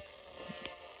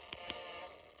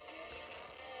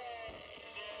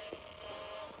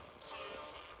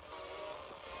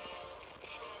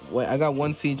 Wait, I got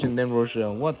one siege and then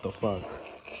Rochelle. What the fuck?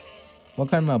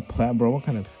 What kind of plat, bro? What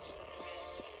kind of...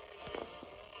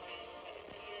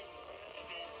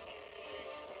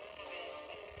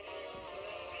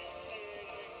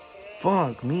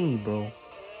 Fuck me, bro.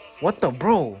 What the,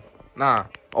 bro? Nah,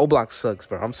 Oblak sucks,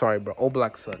 bro. I'm sorry, bro.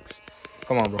 Oblak sucks.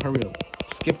 Come on, bro. Hurry up.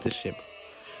 Skip this shit,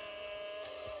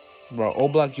 bro.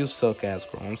 Oblak, you suck ass,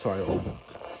 bro. I'm sorry, Oblak.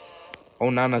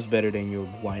 Onana's better than your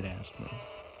white ass, bro.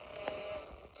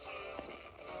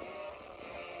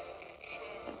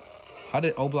 How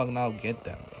did Oblak now get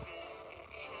that, bro?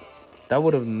 That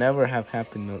would have never have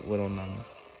happened with Onana.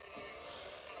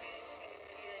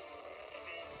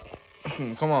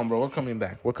 Come on, bro. We're coming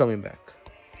back. We're coming back.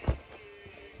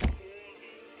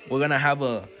 We're gonna have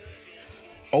a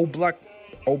Oblak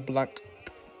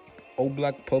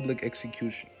public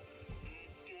execution.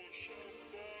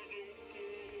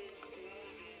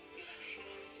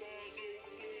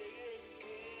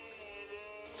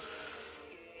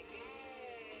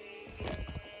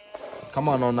 Come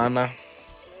on, Onana.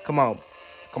 Come on.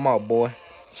 Come on, boy.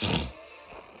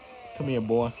 Come here,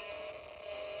 boy.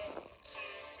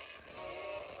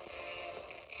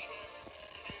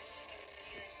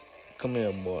 Come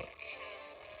here, boy.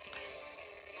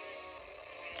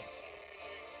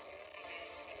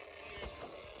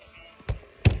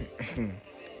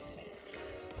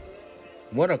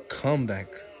 What a comeback.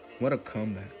 What a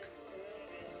comeback.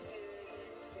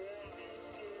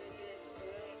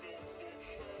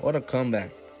 What a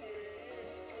comeback.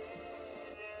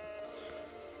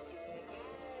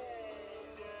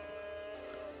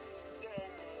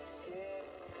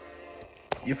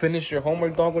 You finished your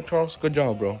homework, Doggo Charles? Good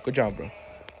job, bro. Good job, bro.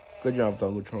 Good job,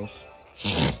 Doggo Charles.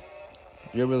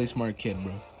 You're a really smart kid,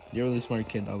 bro. You're a really smart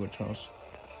kid, Doggo Charles.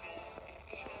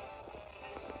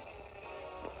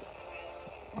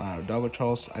 Doggo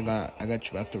Charles, I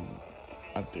got you after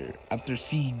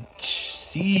siege.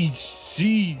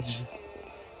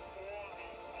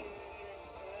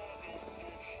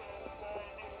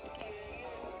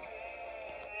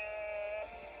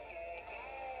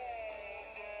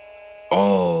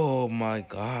 Oh my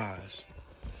gosh.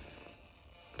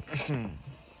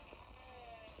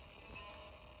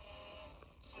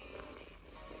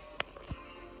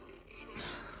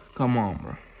 Come on,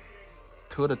 bro.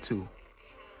 2-2.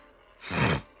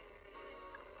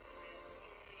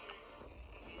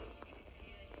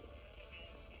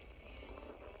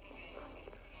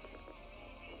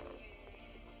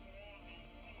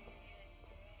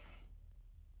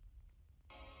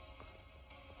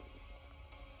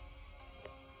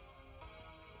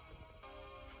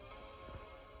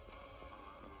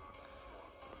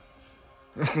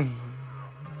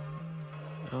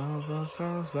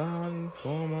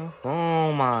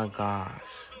 Oh my gosh.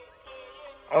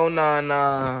 Oh nah.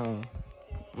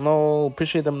 No,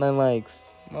 appreciate them 9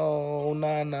 likes. No,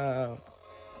 nah.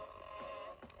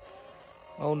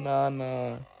 Oh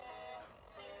nah.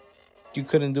 You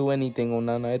couldn't do anything,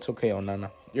 Onana. It's okay,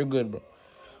 Onana. You're good, bro.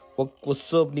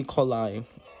 What's up, Nikolai?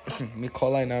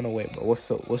 Nikolai 908, bro.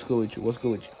 What's up? What's good with you? What's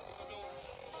good with you?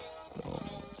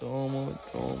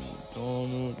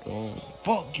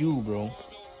 Fuck you, bro.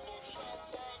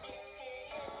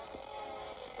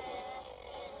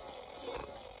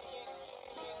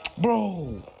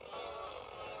 Bro.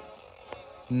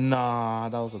 Nah,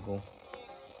 that was a goal.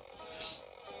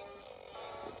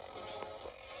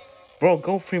 Bro,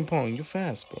 go Frimpong. You're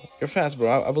fast, bro. You're fast,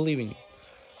 bro. I believe in you.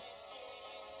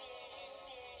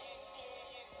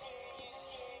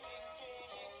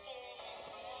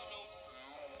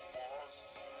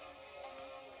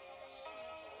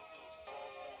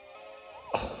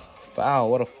 Foul.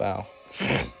 What a foul.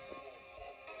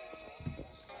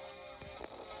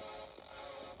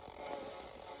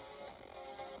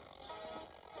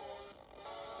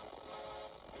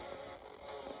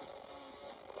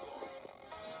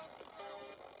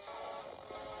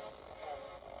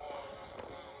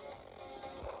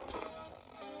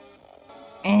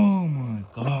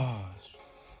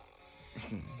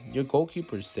 Your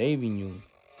goalkeeper's saving you.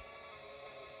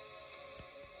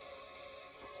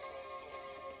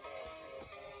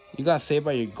 You got saved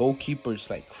by your goalkeepers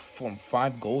like from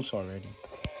 5 goals already.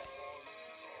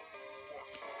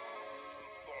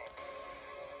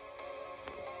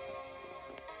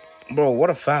 Bro, what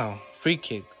a foul. Free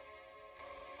kick.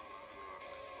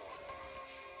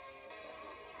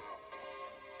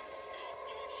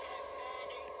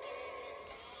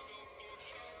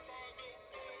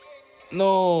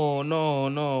 No,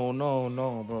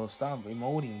 bro. Stop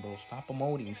emoting, bro. Stop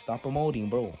emoting,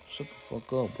 bro. Shut the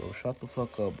fuck up, bro. Shut the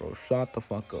fuck up, bro. Shut the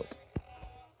fuck up.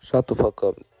 Shut the fuck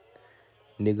up,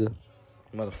 nigga.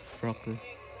 Motherfucker.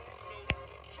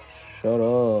 Shut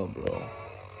up, bro.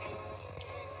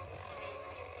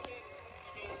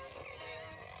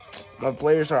 My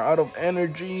players are out of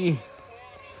energy.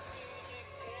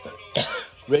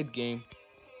 Red game.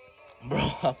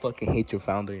 Bro, I fucking hate your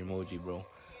founder emoji, bro.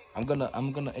 I'm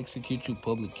gonna execute you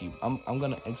publicly. I'm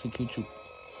gonna execute you.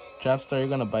 Trapstar, you're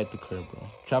gonna bite the curb, bro.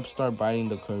 Trapstar biting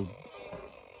the curb.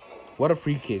 What a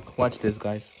free kick. Watch this,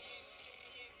 guys.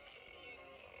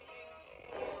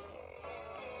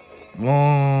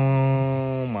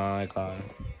 Oh my god.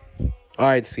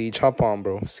 Alright, Siege, hop on,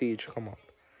 bro. Siege, come on.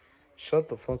 Shut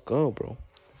the fuck up, bro.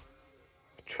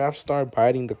 Trapstar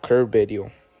biting the curb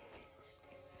video.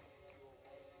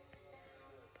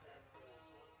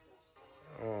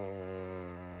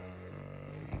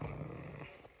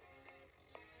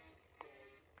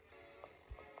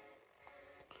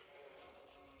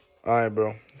 Alright,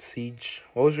 bro. Siege.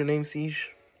 What was your name,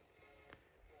 Siege?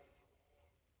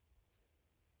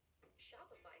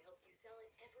 Shopify helps you sell at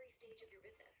every stage of your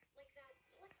business. Like that,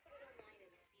 let's put it online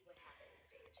and see what happens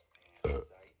stage. The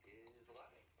site is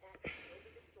live. That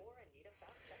building a store and need a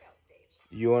fast checkout stage.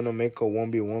 You wanna make a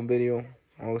 1v1 video?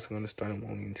 I was gonna start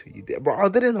emoting until you did. Bro, I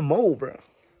did it in a mode, bro.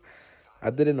 I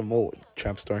did it in a mode,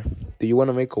 Trapstar. Do you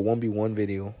wanna make a 1v1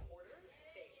 video?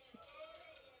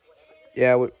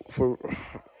 Yeah, for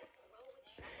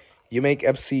you make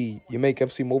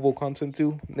FC mobile content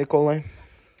too, Nikolai?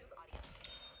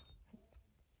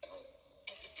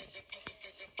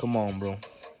 Come on, bro.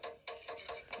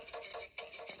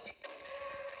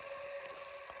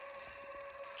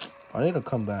 I need to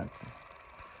come back.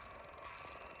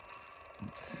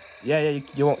 Yeah,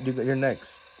 you're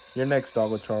next. You're next,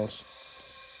 Doggo Charles.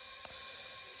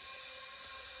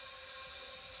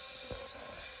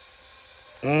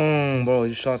 Bro,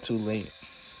 you shot too late.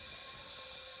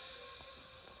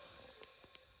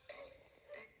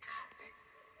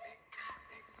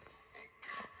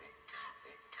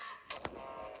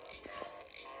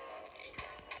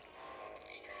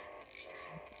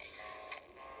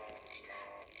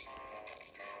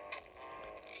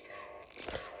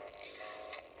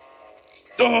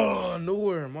 Oh,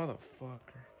 nowhere, motherfucker.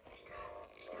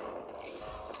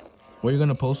 Where you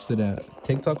gonna post it at?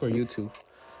 TikTok or YouTube?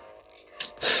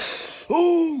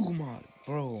 Oh my,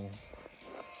 bro.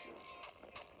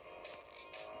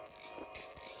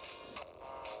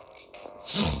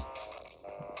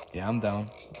 Yeah, I'm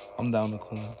down. I'm down to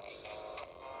cool.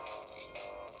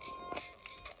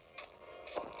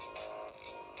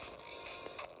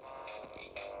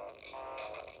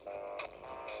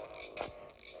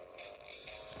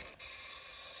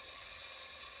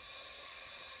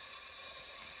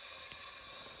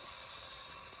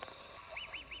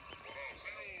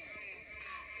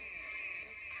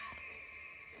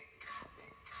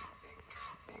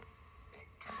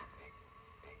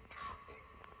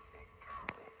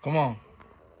 Come on.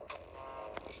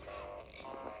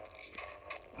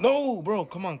 No, bro.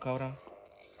 Come on, Kauda.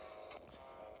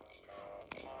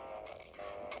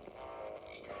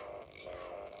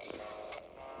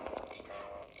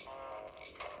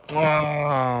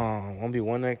 Ah,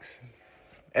 1v1x.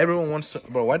 Everyone wants to,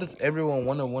 bro. Why does everyone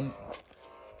want to one?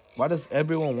 Why does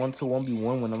everyone want to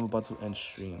 1v1 when I'm about to end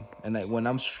stream? And like when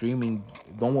I'm streaming,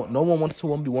 no one wants to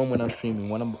 1v1 when I'm streaming.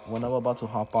 When I'm about to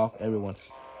hop off, everyone wants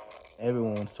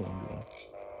to 1v1.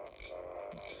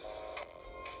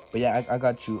 But yeah, I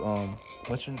got you.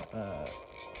 What's your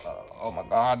oh my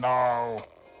god, no!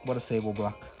 What a sable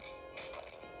block.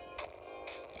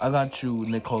 I got you,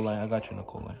 Nikolai.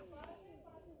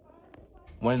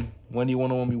 When do you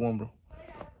want to 1v1, bro?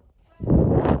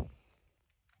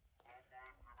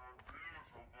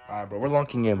 Alright, bro. We're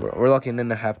locking in, bro. We're locking in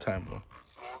the halftime, bro.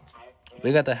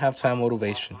 We got the halftime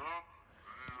motivation.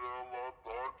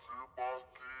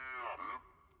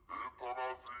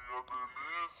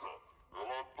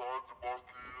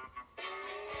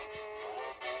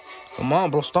 Come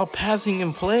on, bro. Stop passing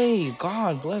and play.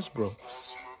 God bless, bro.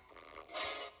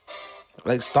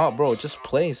 Like, stop, bro. Just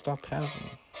play. Stop passing.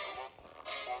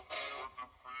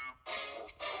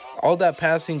 All that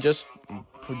passing just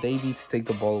for Davey to take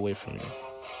the ball away from you.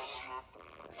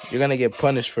 You're gonna get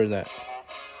punished for that.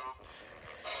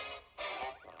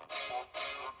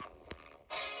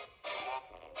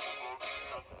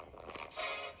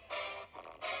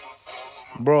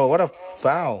 Bro, what a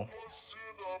foul.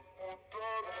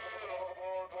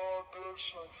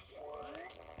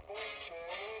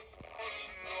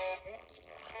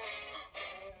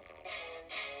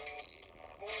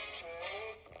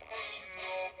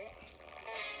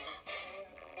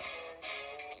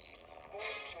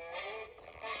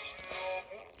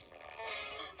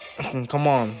 Come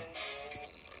on.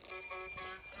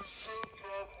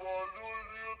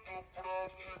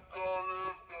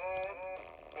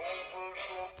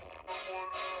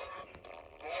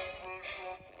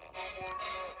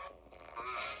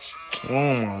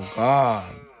 Oh my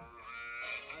God.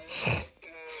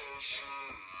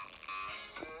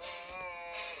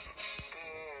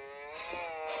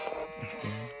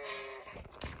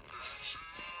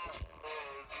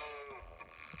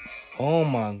 Oh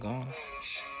my God.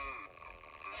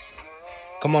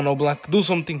 Come on, Oblak, do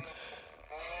something.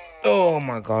 Oh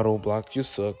my God, Oblak, you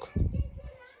suck.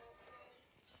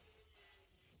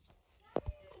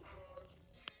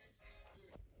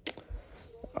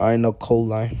 I know cold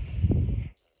line.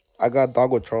 I got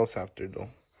dog with Charles after though.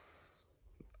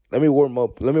 Let me warm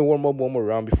up. Let me warm up one more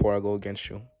round before I go against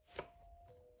you.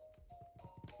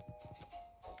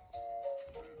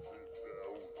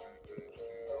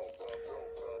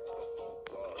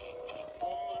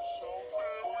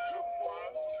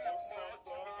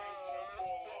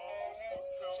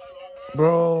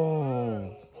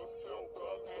 Bro.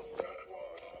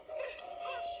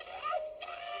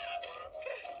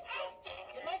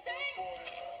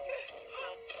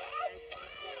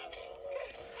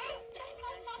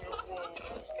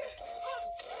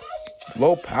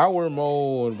 Low power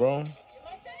mode, bro.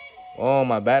 Oh,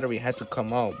 my battery had to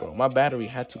come out, bro. My battery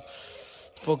had to.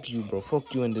 Fuck you, bro.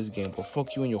 Fuck you in this game, bro.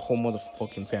 Fuck you and your whole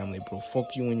motherfucking family, bro.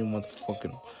 Fuck you and your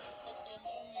motherfucking.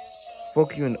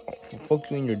 Fuck you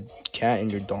and your cat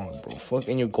and your dog, bro. Fuck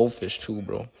and your goldfish too,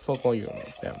 bro. Fuck all your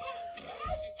family.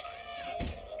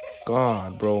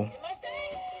 God, bro.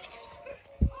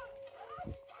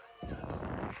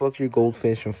 Fuck your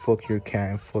goldfish and fuck your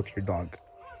cat and fuck your dog.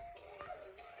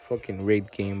 Fucking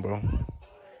rigged game, bro.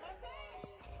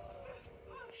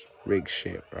 Rigged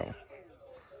shit, bro.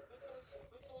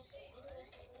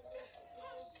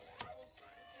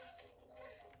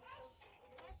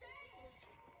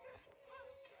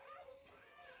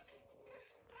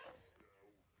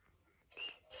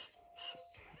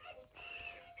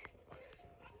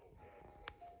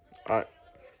 Alright.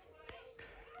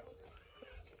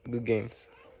 Good games.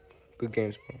 Good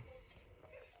games, bro.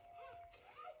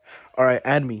 Alright,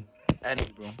 add me. Add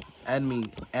me, bro.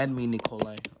 Add me,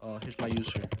 Nikolai. Here's my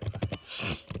user.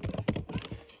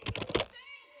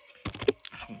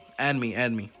 Add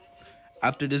me.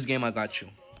 After this game, I got you.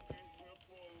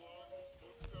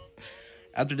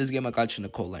 After this game, I got you,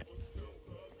 Nikolai.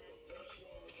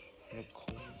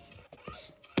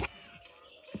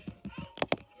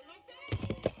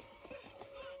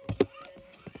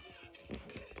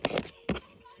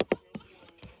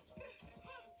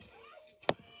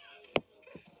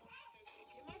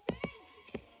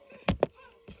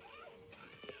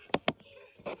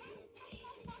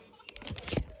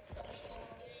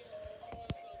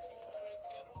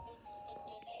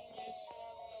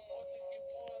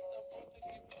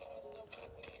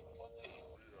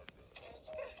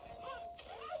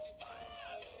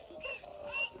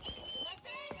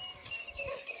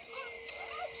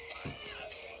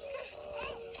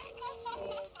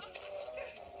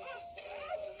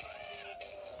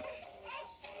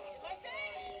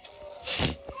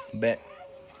 Bet.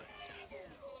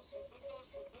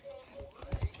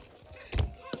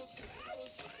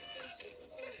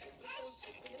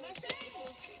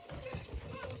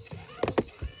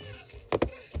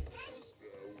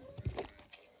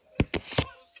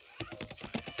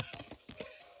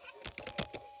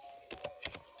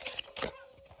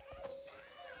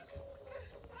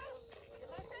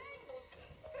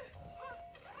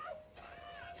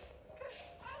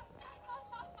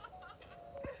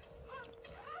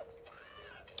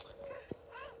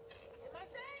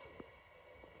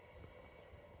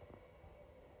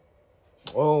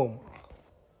 Oh.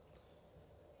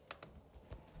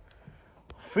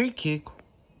 Free kick.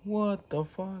 What the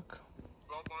fuck?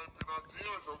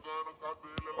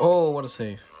 Oh, what a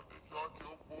save.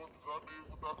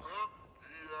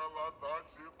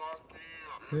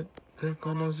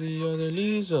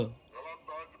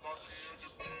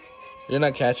 You're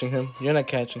not catching him. You're not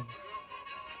catching.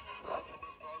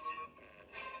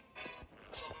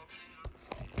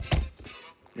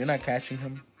 You're not catching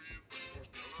him.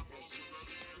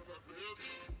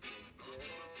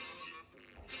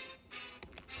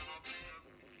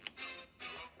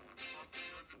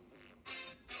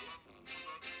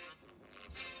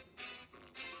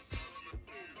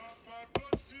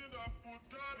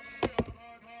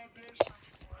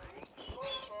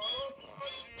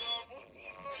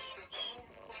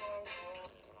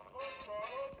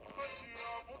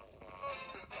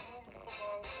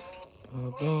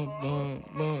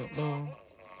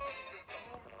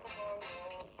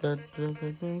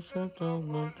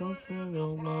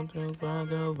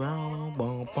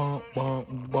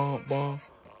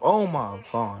 Oh my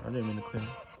god, I didn't mean to clear.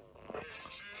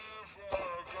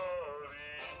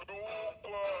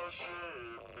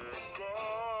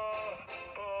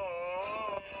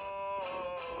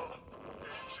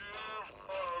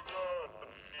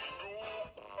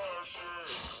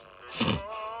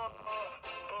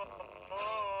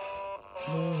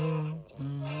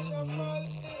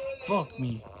 Fuck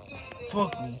me.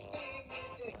 Fuck me.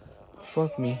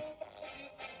 Fuck me.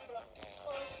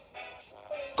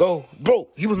 Go, bro.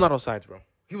 He was not offsides, bro.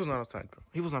 He was not offsides, bro.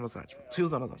 He was not offsides, bro. He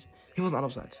was not offsides. He was not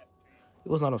offsides. He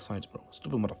was not offsides, bro.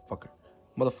 Stupid motherfucker.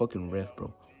 Motherfucking ref,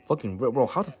 bro. Fucking ref, bro.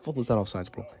 How the fuck was that offsides,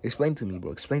 bro? Explain to me,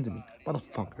 bro. Explain to me.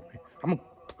 Motherfucker, man.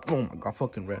 Oh my god,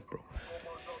 fucking ref, bro.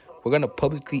 We're gonna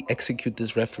publicly execute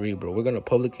this referee, bro. We're gonna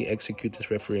publicly execute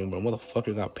this referee, bro.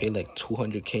 Motherfucker got paid like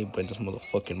 200K, but this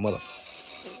motherfucking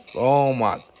Oh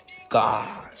my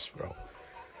gosh, bro.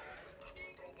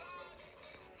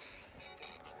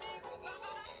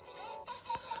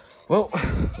 Well,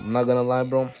 I'm not gonna lie,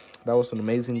 bro. That was an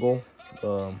amazing goal.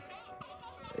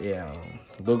 Yeah,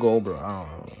 good goal, bro.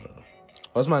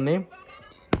 What's my name?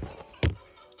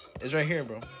 It's right here,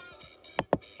 bro.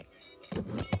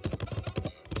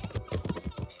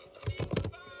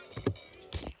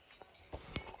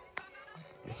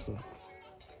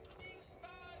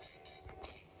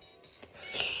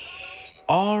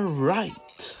 All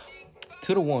right.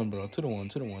 2-1, bro. 2-1.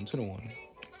 2-1. 2-1.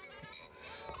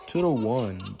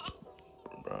 2-1,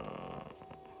 bro.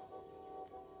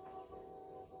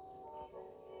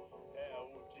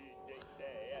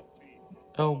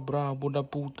 El brabo da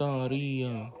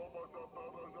putaria.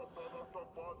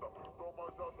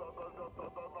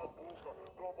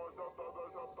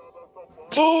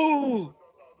 Oh!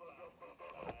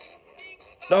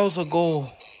 That was a goal.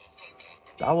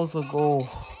 That was a goal.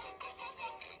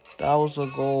 That was a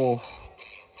goal.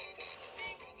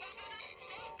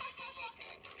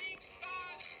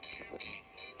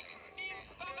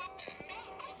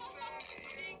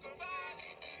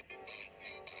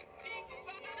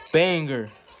 Banger.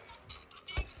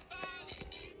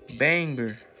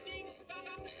 Banger.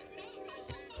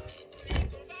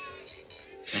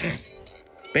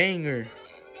 Banger.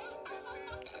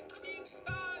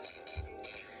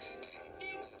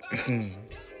 Listen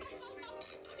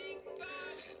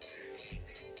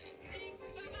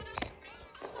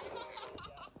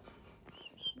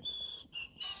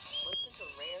to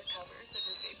rare covers of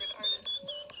your favorite artists on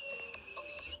the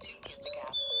YouTube Music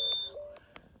app.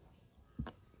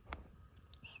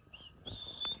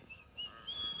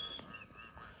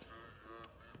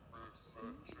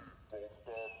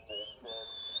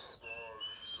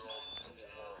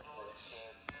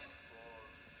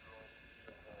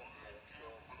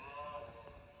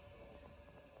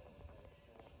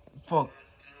 Fuck.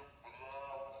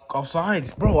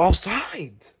 Offsides, bro.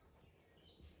 Offsides.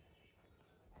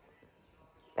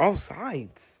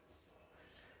 Offsides.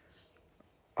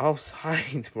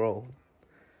 Offsides, bro.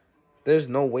 There's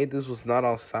no way this was not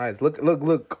offsides. Look, look,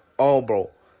 look. Oh, bro.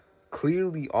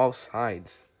 Clearly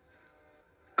offsides.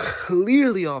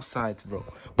 Clearly offsides, bro.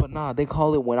 But nah, they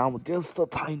call it when I'm just a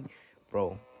tiny...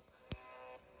 Bro.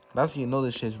 That's how you know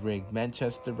this shit's rigged.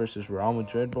 Manchester versus Real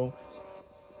Madrid, bro.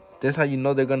 This is how you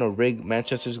know they're gonna rig.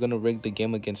 Manchester's gonna rig the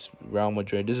game against Real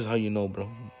Madrid. This is how you know, bro.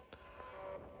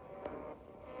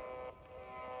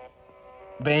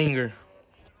 Banger.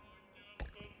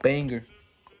 Banger.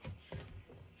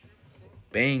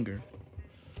 Banger.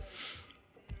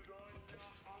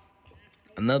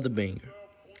 Another banger.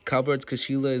 Calvert's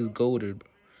Kashila is goated, bro.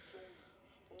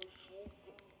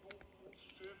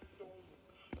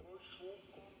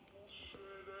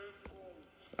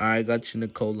 Alright, got you,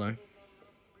 Nicole line.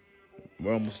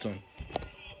 We're almost done.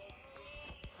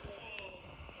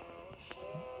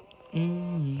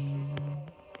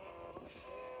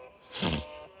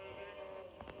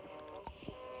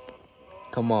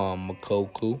 Come on,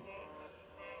 Makoku.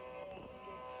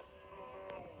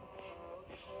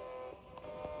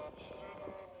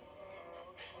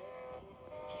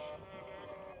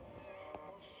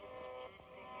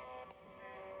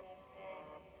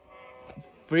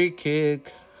 Free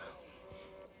kick.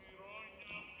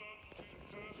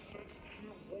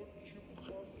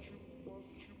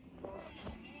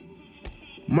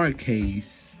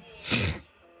 Marquez.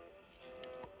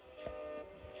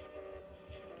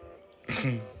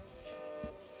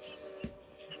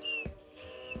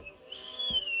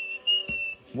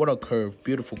 What a curve.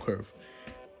 Beautiful curve.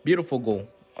 Beautiful goal.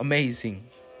 Amazing.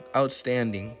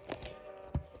 Outstanding.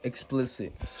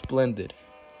 Explicit. Splendid.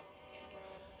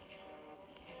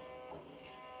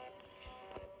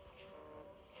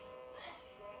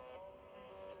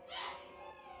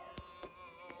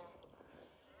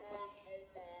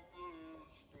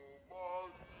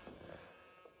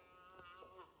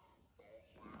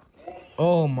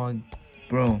 Oh my,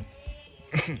 bro.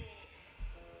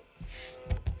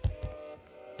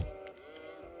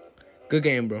 Good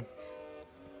game, bro.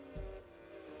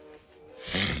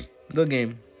 Good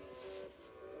game.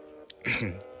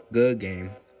 Good game.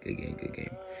 Good game.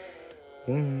 Good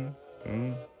game.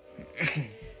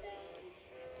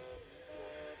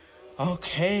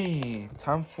 Okay,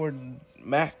 time for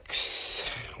Max.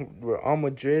 We're on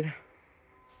Madrid.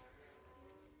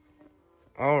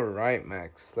 All right,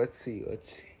 Max. Let's see.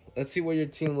 Let's see what your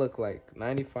team look like.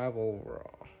 95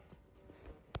 overall.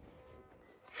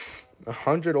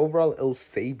 100 overall.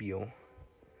 Eusebio.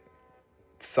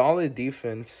 Solid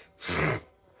defense.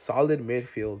 Solid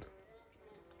midfield.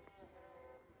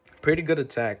 Pretty good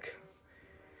attack.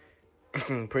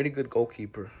 Pretty good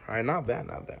goalkeeper. All right, not bad.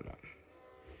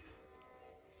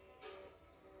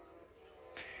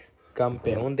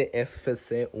 Campeón de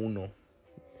FC1.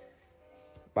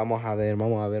 Vamos a ver.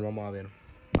 Vamos a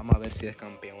ver si es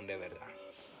campeón de verdad.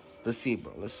 Let's see,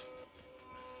 bro. Let's.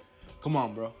 Come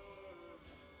on, bro.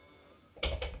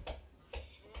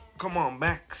 Come on,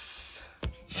 Max.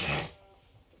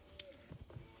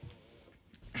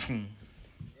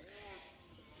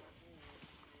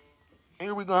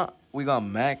 Here we got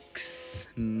Max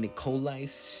Nikolai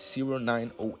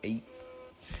 0908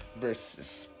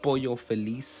 versus Pollo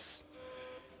Feliz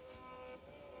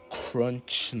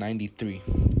Crunch 93.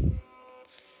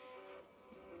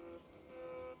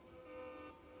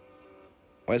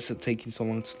 Why is it taking so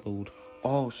long to load?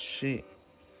 Oh shit.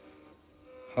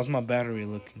 How's my battery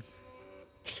looking?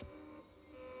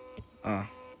 I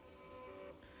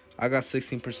got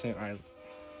 16%. Alright.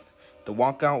 The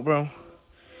walkout, bro.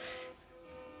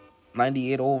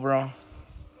 98 overall.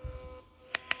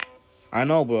 I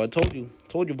know, bro. I told you.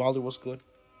 Baller was good.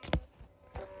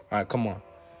 Alright, come on.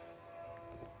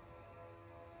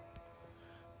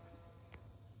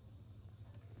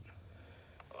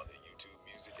 On the YouTube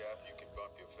music app, you can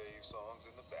bump your fave songs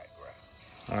in the background.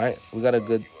 Alright, we got a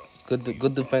good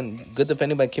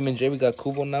defending by Kim and J. We got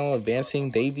Kuvo now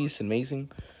advancing. Davies, amazing.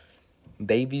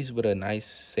 Davies with a nice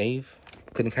save.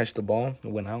 Couldn't catch the ball.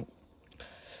 It went out.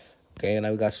 Okay,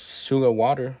 now we got Sugar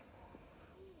Water.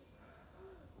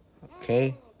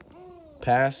 Okay.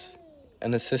 Pass.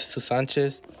 An assist to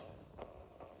Sanchez.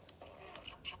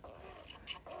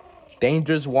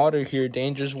 Dangerous water here.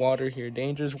 Dangerous water.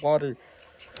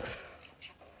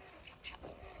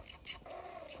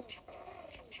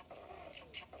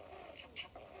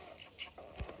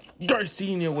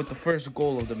 Darcinho with the first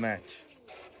goal of the match.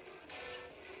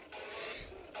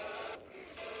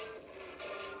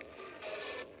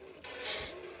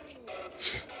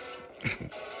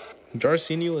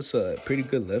 Darcinho is a pretty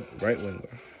good right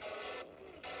winger.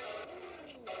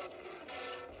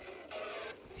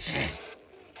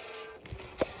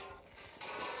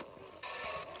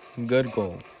 Good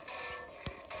goal.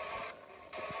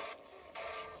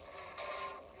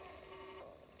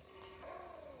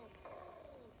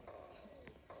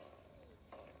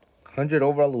 $100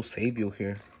 overall Eusebio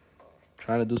here.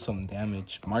 Trying to do some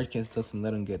damage. Marquez doesn't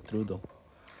let him get through though.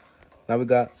 Now we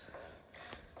got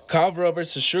Cabra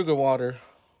versus Sugar Water.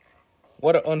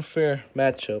 What an unfair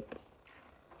matchup.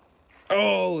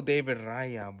 Oh, David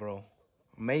Raya, bro.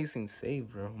 Amazing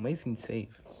save, bro. Amazing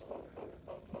save.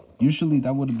 Usually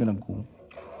that would have been a goal.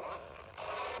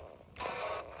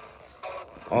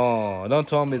 Oh, don't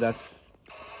tell me that's...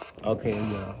 Okay,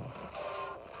 yeah.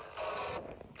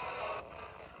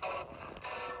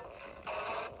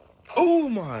 Oh,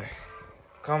 my.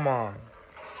 Come on.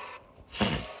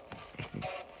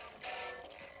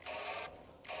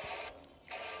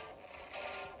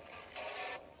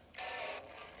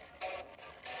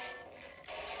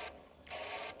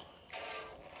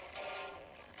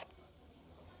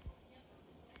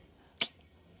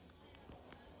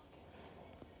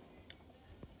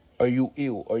 Are you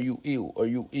ill?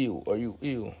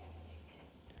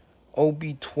 OB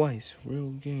twice.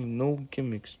 Real game. No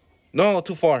gimmicks. No,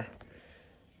 too far.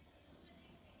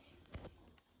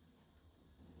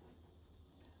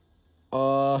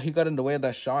 He got in the way of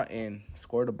that shot and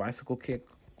scored a bicycle kick.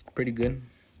 Pretty good.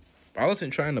 I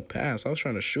wasn't trying to pass. I was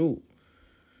trying to shoot.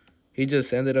 He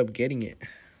just ended up getting it.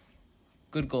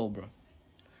 Good goal, bro.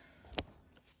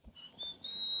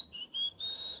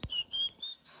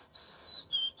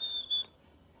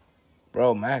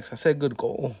 Bro, Max, I said good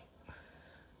goal.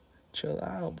 Chill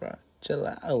out, bro. Chill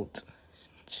out.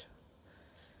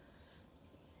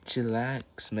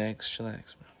 Chillax, Max.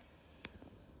 Chillax, bro.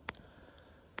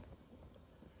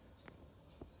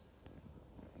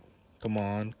 Come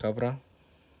on, Cabra.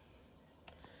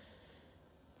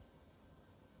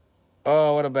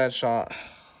 Oh, what a bad shot.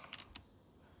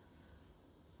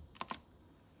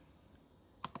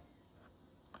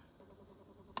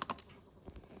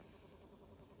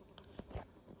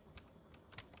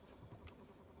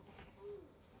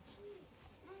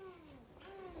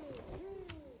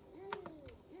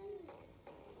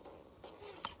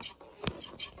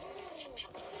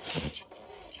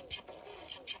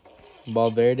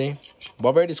 Valverde.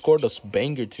 Valverde scored a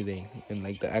banger today in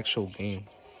like the actual game.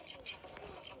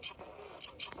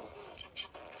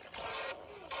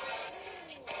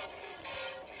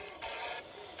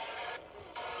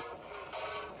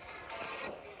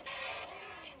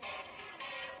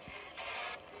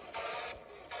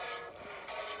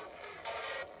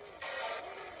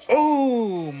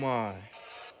 Oh my.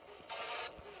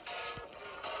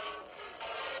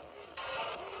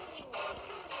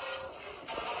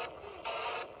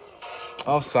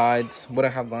 Offsides. Would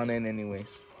have gone in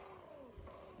anyways.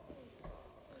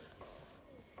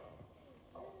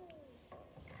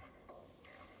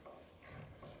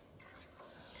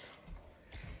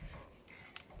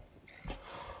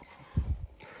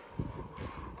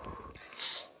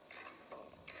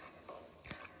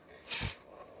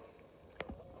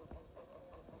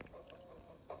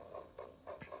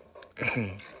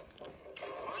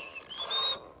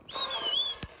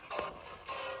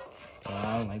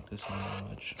 I don't like this one that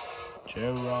much.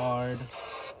 Gerard,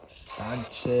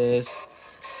 Sanchez,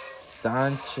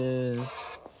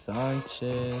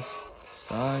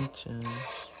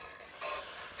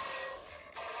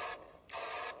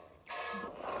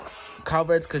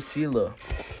 Calvert's Kashila,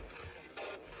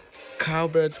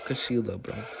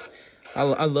 bro.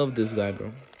 I love this guy,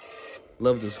 bro.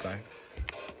 Love this guy.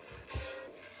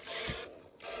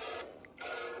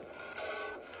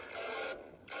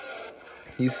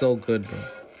 He's so good, bro.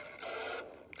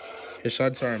 His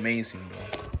shots are amazing, bro.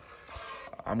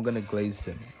 I'm gonna glaze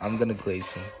him.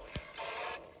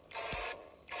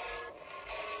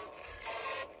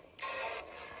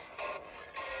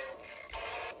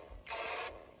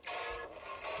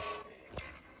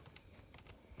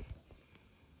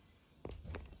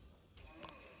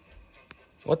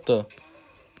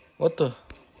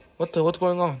 What's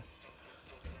going on?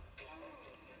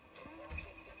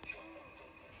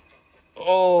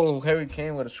 Oh, Harry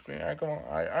Kane with a screen. All right, come on.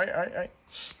 All right.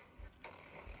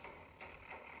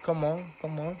 Come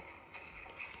on.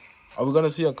 Are we gonna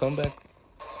see a comeback?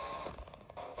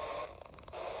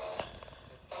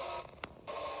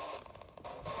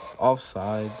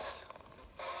 Offsides.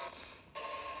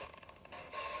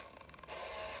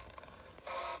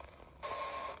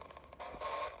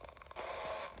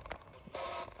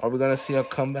 Are we gonna see a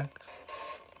comeback?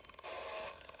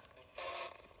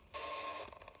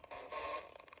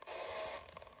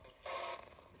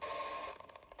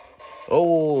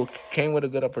 Oh, Kane with a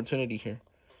good opportunity here.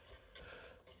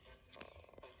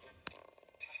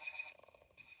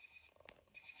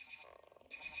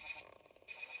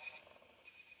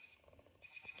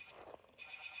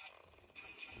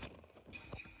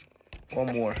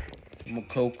 One more.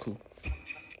 Mokoku.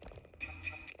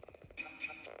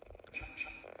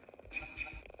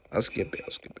 I'll skip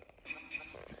it.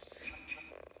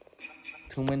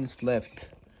 2 minutes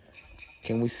left.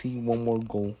 Can we see one more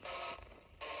goal?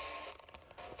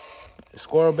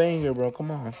 Score a banger, bro.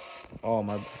 Come on. Oh,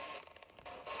 my bad.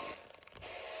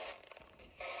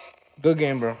 Good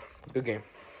game, bro. Good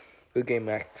game,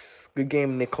 Max. Good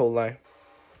game, Nikolai.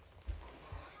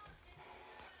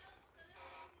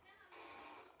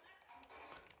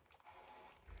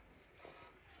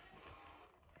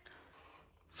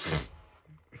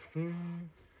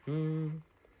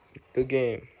 Good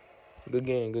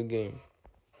game.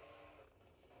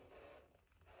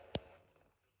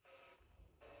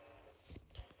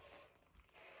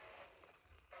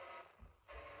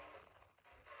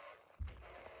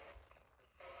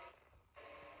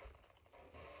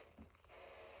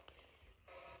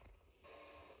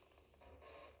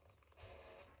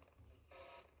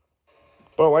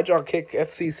 Bro, why'd y'all kick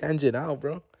FC Sanjit out,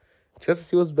 bro? Just to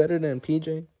see what's better than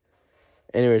PJ?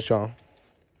 Anyways, y'all.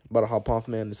 About to hop off,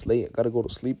 man. It's late. Gotta go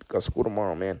to sleep. Got school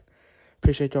tomorrow, man.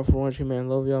 Appreciate y'all for watching, man.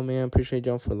 Love y'all, man. Appreciate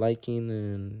y'all for liking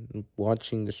and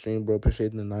watching the stream, bro.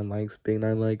 Appreciate the 9 likes. Big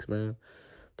 9 likes, man.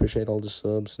 Appreciate all the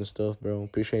subs and stuff, bro.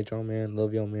 Appreciate y'all, man.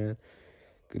 Love y'all, man.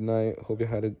 Good night. Hope you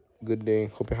had a good day.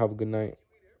 Hope you have a good night.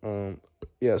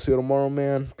 Yeah, see you tomorrow,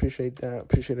 man. Appreciate that.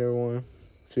 Appreciate everyone.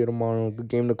 See you tomorrow. Good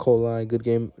game, Nikolai. Good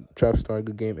game, Trapstar.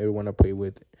 Good game, everyone I play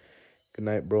with. Good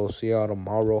night, bro. See y'all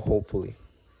tomorrow, hopefully.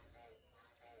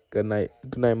 Good night.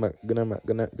 Good night, my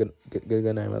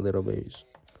little babies.